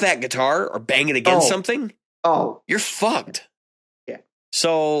drop that guitar or bang it against something, you're fucked. Yeah.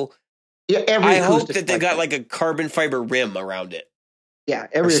 So I hope that they got like a carbon fiber rim around it. Yeah,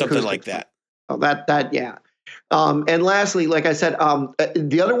 or something like that. Oh, that. And lastly, like I said,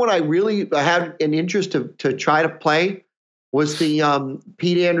 the other one I really had an interest to try to play was the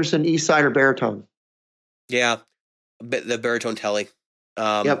Pete Anderson E-Sider baritone. Yeah, the baritone telly.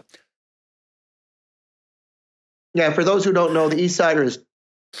 Yep. Yeah, for those who don't know, the E-Sider is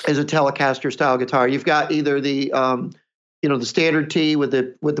a Telecaster style guitar. You've got either the the standard T with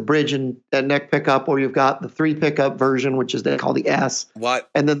the bridge and neck pickup, or you've got the 3 pickup version, which is they call the S. What?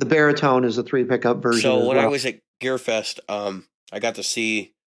 And then the baritone is a 3 pickup version. So when I was at Gearfest, I got to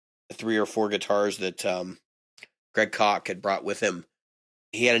see the 3 or 4 guitars that Greg Koch had brought with him.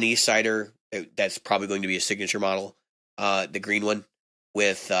 He had an E-Sider that's probably going to be a signature model, the green one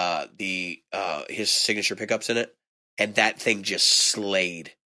with his signature pickups in it, and that thing just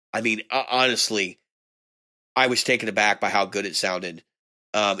slayed. I mean, honestly, I was taken aback by how good it sounded.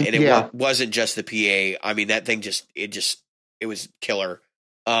 And it wasn't just the PA. I mean, that thing it was killer.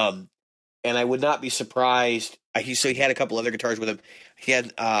 And I would not be surprised. He had a couple other guitars with him. He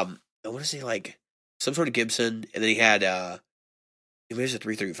had, what is he like? Some sort of Gibson. And then he had, it was a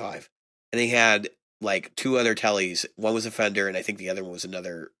 335. And he had like two other Tellys. One was a Fender, and I think the other one was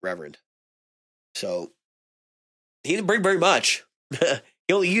another Reverend. So he didn't bring very much.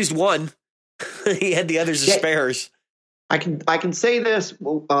 He only used one. He had the others as spares. I can say this.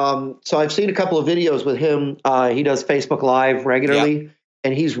 So I've seen a couple of videos with him. He does Facebook Live regularly,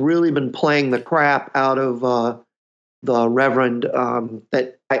 and he's really been playing the crap out of the Reverend.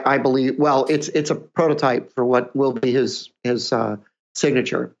 That I believe. Well, it's a prototype for what will be his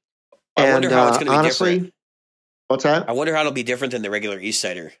signature. I wonder how it's going to be different. What's that? I wonder how it'll be different than the regular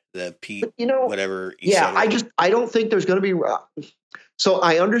Eastsider, the Pete, whatever. Eastsider. I don't think there's going to be. So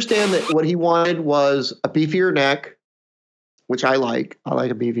I understand that what he wanted was a beefier neck, which I like. I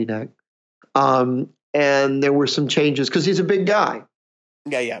like a beefy neck. And there were some changes because he's a big guy.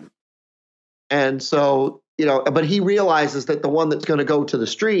 Yeah. And so, but he realizes that the one that's going to go to the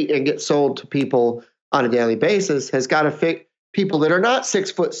street and get sold to people on a daily basis has got to fit people that are not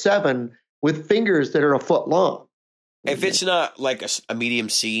 6'7" with fingers that are a foot long. If it's not like a medium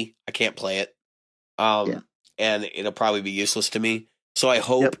C, I can't play it. And it'll probably be useless to me. So I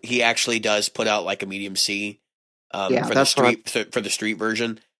hope he actually does put out like a medium C for the street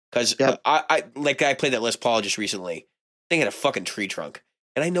version. Because I played that Les Paul just recently. They had a fucking tree trunk.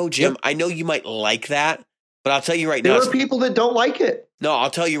 And I know, Jim, I know you might like that, but I'll tell you right now. There are people that don't like it. No, I'll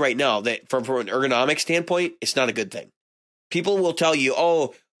tell you right now that from an ergonomic standpoint, it's not a good thing. People will tell you,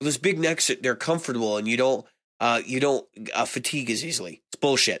 oh, those big necks, they're comfortable and you don't fatigue as easily. It's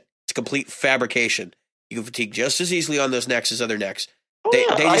bullshit. It's complete fabrication. You can fatigue just as easily on those necks as other necks. They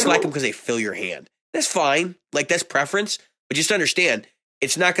just like them because they fill your hand. That's fine. Like, that's preference. But just understand,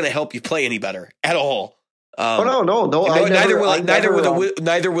 it's not going to help you play any better at all. No. Neither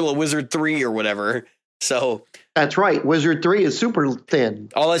will a Wizard 3 or whatever. So that's right. Wizard 3 is super thin.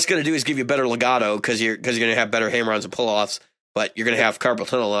 All it's going to do is give you better legato because you're going to have better hammer-ons and pull-offs, but you're going to have carpal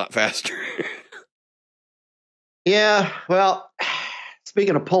tunnel a lot faster. Yeah, well,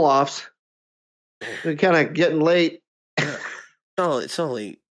 speaking of pull-offs, we're kind of getting late. No, it's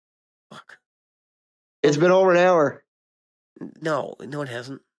only... Fuck. It's been over an hour. No, it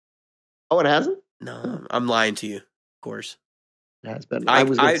hasn't. Oh, it hasn't? No, I'm lying to you, of course. It has been.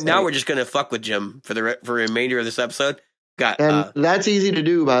 Now we're just going to fuck with Jim for the remainder of this episode. That's easy to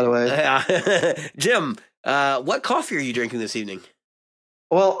do, by the way. Jim, what coffee are you drinking this evening?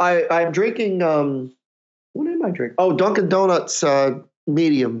 Well, I'm drinking... what am I drinking? Oh, Dunkin' Donuts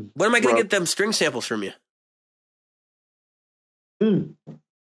medium. When am I going to get them string samples from you?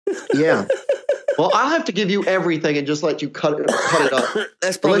 Yeah. Well, I'll have to give you everything and just let you cut it up.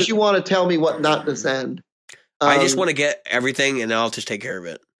 Unless you want to tell me what not to send. I just want to get everything, and I'll just take care of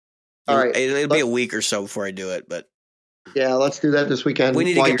it. All right. It'll be a week or so before I do it, but yeah, let's do that this weekend. We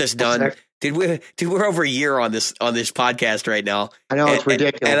need to get this done. We're over a year on this podcast right now. I know it's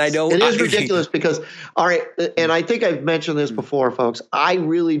ridiculous. And I know it is ridiculous because, all right, and I think I've mentioned this before, folks. I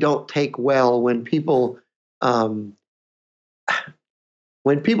really don't take well when people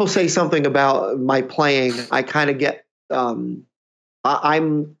say something about my playing. I kind of get. I'm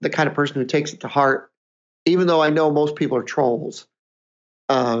the kind of person who takes it to heart, even though I know most people are trolls.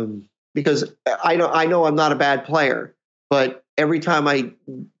 Because I know I'm not a bad player, but every time I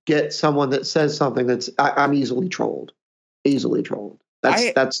get someone that says something I'm easily trolled.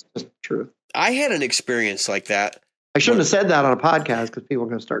 That's just the truth. I had an experience like that. I shouldn't have said that on a podcast because people are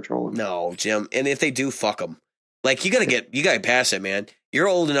going to start trolling. No, Jim. And if they do, fuck them. Like, you got to pass it, man. You're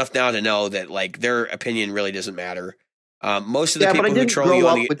old enough now to know that, like, their opinion really doesn't matter. Most of the people who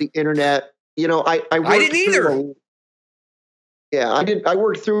troll you with the internet, I didn't either. I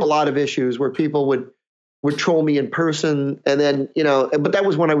worked through a lot of issues where people would troll me in person, and then but that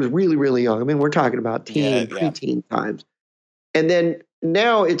was when I was really, really young. I mean, we're talking about preteen times, and then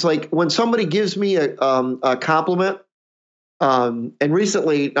now it's like when somebody gives me a compliment, and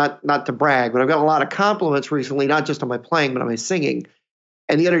recently, not to brag, but I've got a lot of compliments recently, not just on my playing but on my singing.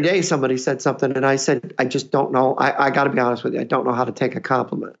 And the other day, somebody said something, and I said, I just don't know. I got to be honest with you, I don't know how to take a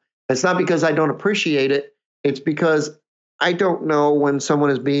compliment. It's not because I don't appreciate it; it's because I don't know when someone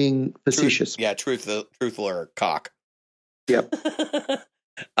is being facetious. Truthful or cock. Yep.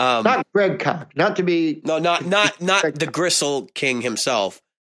 Not Greg Cock. Not to be. No, not the Gristle King himself,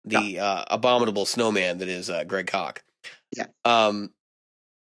 the abominable snowman that is Greg Cock. Yeah.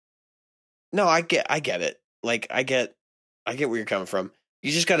 No, I get it. Like, I get where you're coming from.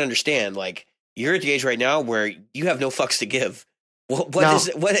 you just got to understand, like, you're at the age right now where you have no fucks to give.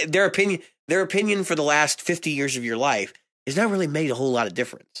 What their opinion for the last 50 years of your life has not really made a whole lot of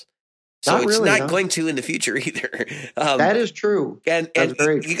difference. So it's not going to in the future either. That is true. And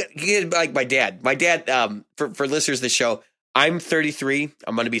you get like my dad. My dad, for listeners of the show, I'm 33.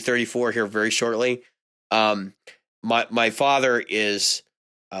 I'm going to be 34 here very shortly. My father is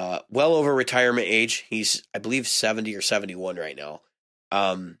well over retirement age. He's, I believe, 70 or 71 right now.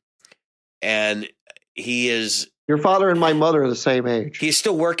 And he is. Your father and my mother are the same age. He's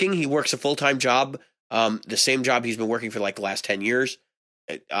still working. He works a full-time job, the same job he's been working for like the last 10 years,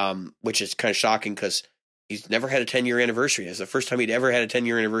 which is kind of shocking because he's never had a 10-year anniversary. It's the first time he'd ever had a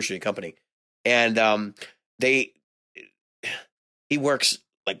 10-year anniversary of a company. And he works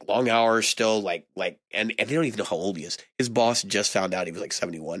like long hours still, and they don't even know how old he is. His boss just found out he was like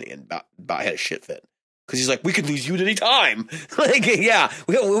 71 and about had a shit fit. Because he's like, we could lose you at any time. Like, yeah,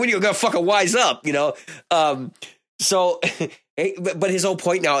 when you gotta fucking wise up, you know? So, but his whole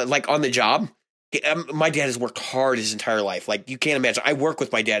point now, like on the job, my dad has worked hard his entire life. Like, you can't imagine. I worked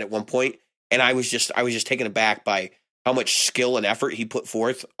with my dad at one point, and I was just taken aback by how much skill and effort he put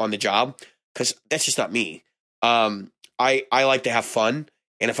forth on the job. Because that's just not me. I like to have fun,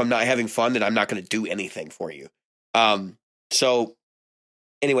 and if I'm not having fun, then I'm not going to do anything for you. So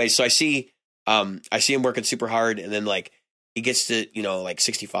anyway, so I see him working super hard, and then like he gets to, like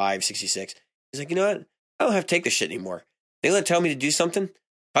 65, 66. He's like, you know what? I don't have to take this shit anymore. They tell me to do something. If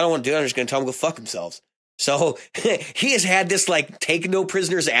I don't want to do it, I'm just going to tell them to go fuck themselves. So he has had this like take no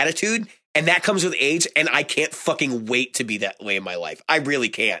prisoners attitude, and that comes with age, and I can't fucking wait to be that way in my life. I really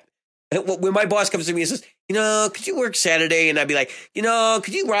can't. When my boss comes to me and says, could you work Saturday? And I'd be like,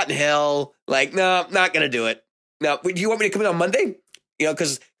 could you rot in hell? Like, no, not going to do it. No, do you want me to come in on Monday?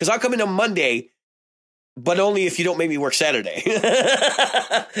 Because I'll come in on Monday, but only if you don't make me work Saturday.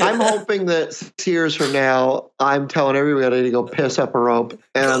 I'm hoping that 6 years from now, I'm telling everybody to go piss up a rope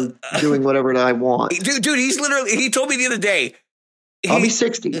and doing whatever I want. Dude, he told me the other day. I'll be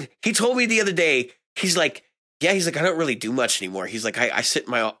 60. He told me the other day, he's like, I don't really do much anymore. He's like, I sit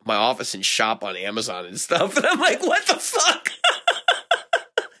in my office and shop on Amazon and stuff. And I'm like, what the fuck?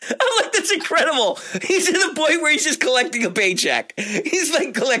 I'm like, that's incredible. He's to the point where he's just collecting a paycheck. He's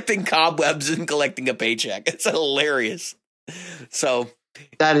like collecting cobwebs and collecting a paycheck. It's hilarious. So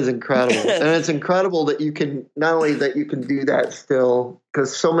that is incredible. And it's incredible that you can, not only that you can do that still,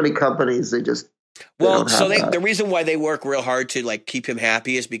 because so many companies, the reason why they work real hard to like keep him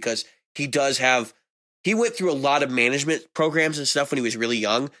happy is because he went through a lot of management programs and stuff when he was really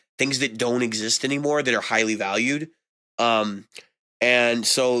young, things that don't exist anymore that are highly valued. And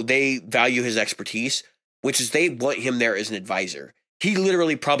so they value his expertise, which is they want him there as an advisor. He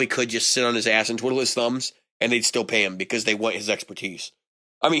literally probably could just sit on his ass and twiddle his thumbs, and they'd still pay him because they want his expertise.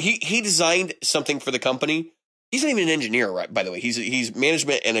 I mean, he designed something for the company. He's not even an engineer, right? By the way, he's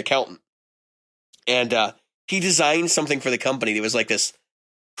management and accountant. And he designed something for the company that was like this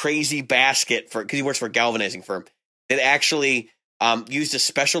crazy basket because he works for a galvanizing firm that actually used a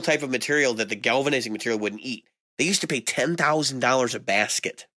special type of material that the galvanizing material wouldn't eat. They used to pay $10,000 a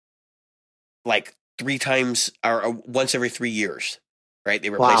basket, like 3 times or once every 3 years, right?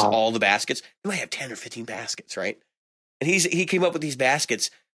 They replace all the baskets. They might have 10 or 15 baskets, right? And he came up with these baskets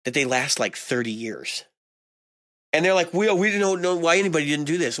that they last like 30 years. And they're like, we don't know why anybody didn't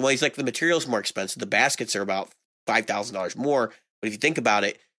do this. Well, he's like, the material's more expensive. The baskets are about $5,000 more. But if you think about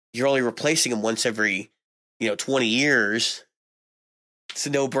it, you're only replacing them once every, 20 years. It's a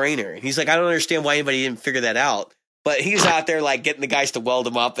no-brainer. He's like, I don't understand why anybody didn't figure that out. But he's out there like getting the guys to weld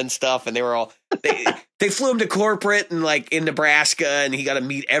them up and stuff. And they were all they flew him to corporate and like in Nebraska, and he got to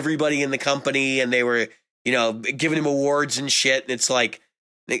meet everybody in the company, and they were giving him awards and shit. And it's like,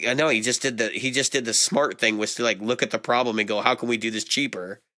 I know he just did the smart thing, was to like look at the problem and go, how can we do this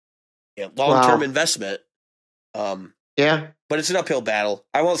cheaper? Long-term investment. Yeah, but it's an uphill battle.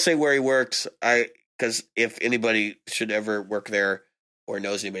 I won't say where he works. Because if anybody should ever work there or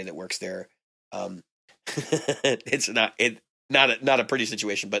knows anybody that works there, it's not a pretty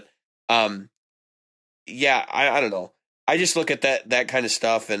situation. But yeah, I don't know. I just look at that kind of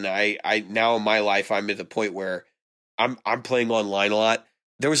stuff, and I now in my life I'm at the point where I'm playing online a lot.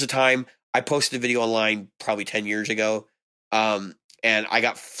 There was a time I posted a video online probably 10 years ago, and I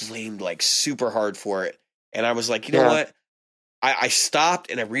got flamed like super hard for it. And I was like, you know what? I stopped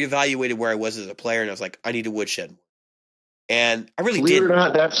and I reevaluated where I was as a player, and I was like, I need to woodshed. And I really didn't.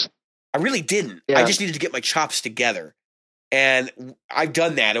 I really didn't. Yeah. I just needed to get my chops together. And I've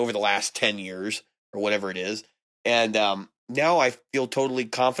done that over the last 10 years or whatever it is. And now I feel totally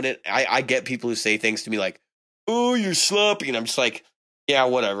confident. I get people who say things to me like, oh, you're sloppy. And I'm just like, Yeah,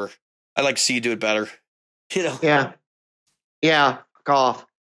 whatever. I'd like to see you do it better. You know? Yeah. Golf.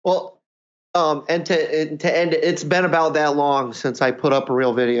 Well, and to end, it's been about that long since I put up a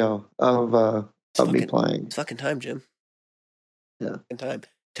real video of me playing. It's fucking time, Jim. Yeah. Fucking time.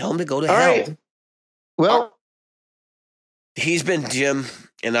 Tell him to go to hell. Right. Well, he's been Jim,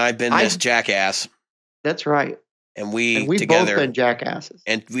 and I've been this jackass. That's right. And we've together, both been jackasses.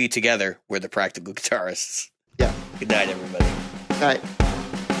 And we together, we're the Practical Guitarists. Yeah. Good night, everybody. All right.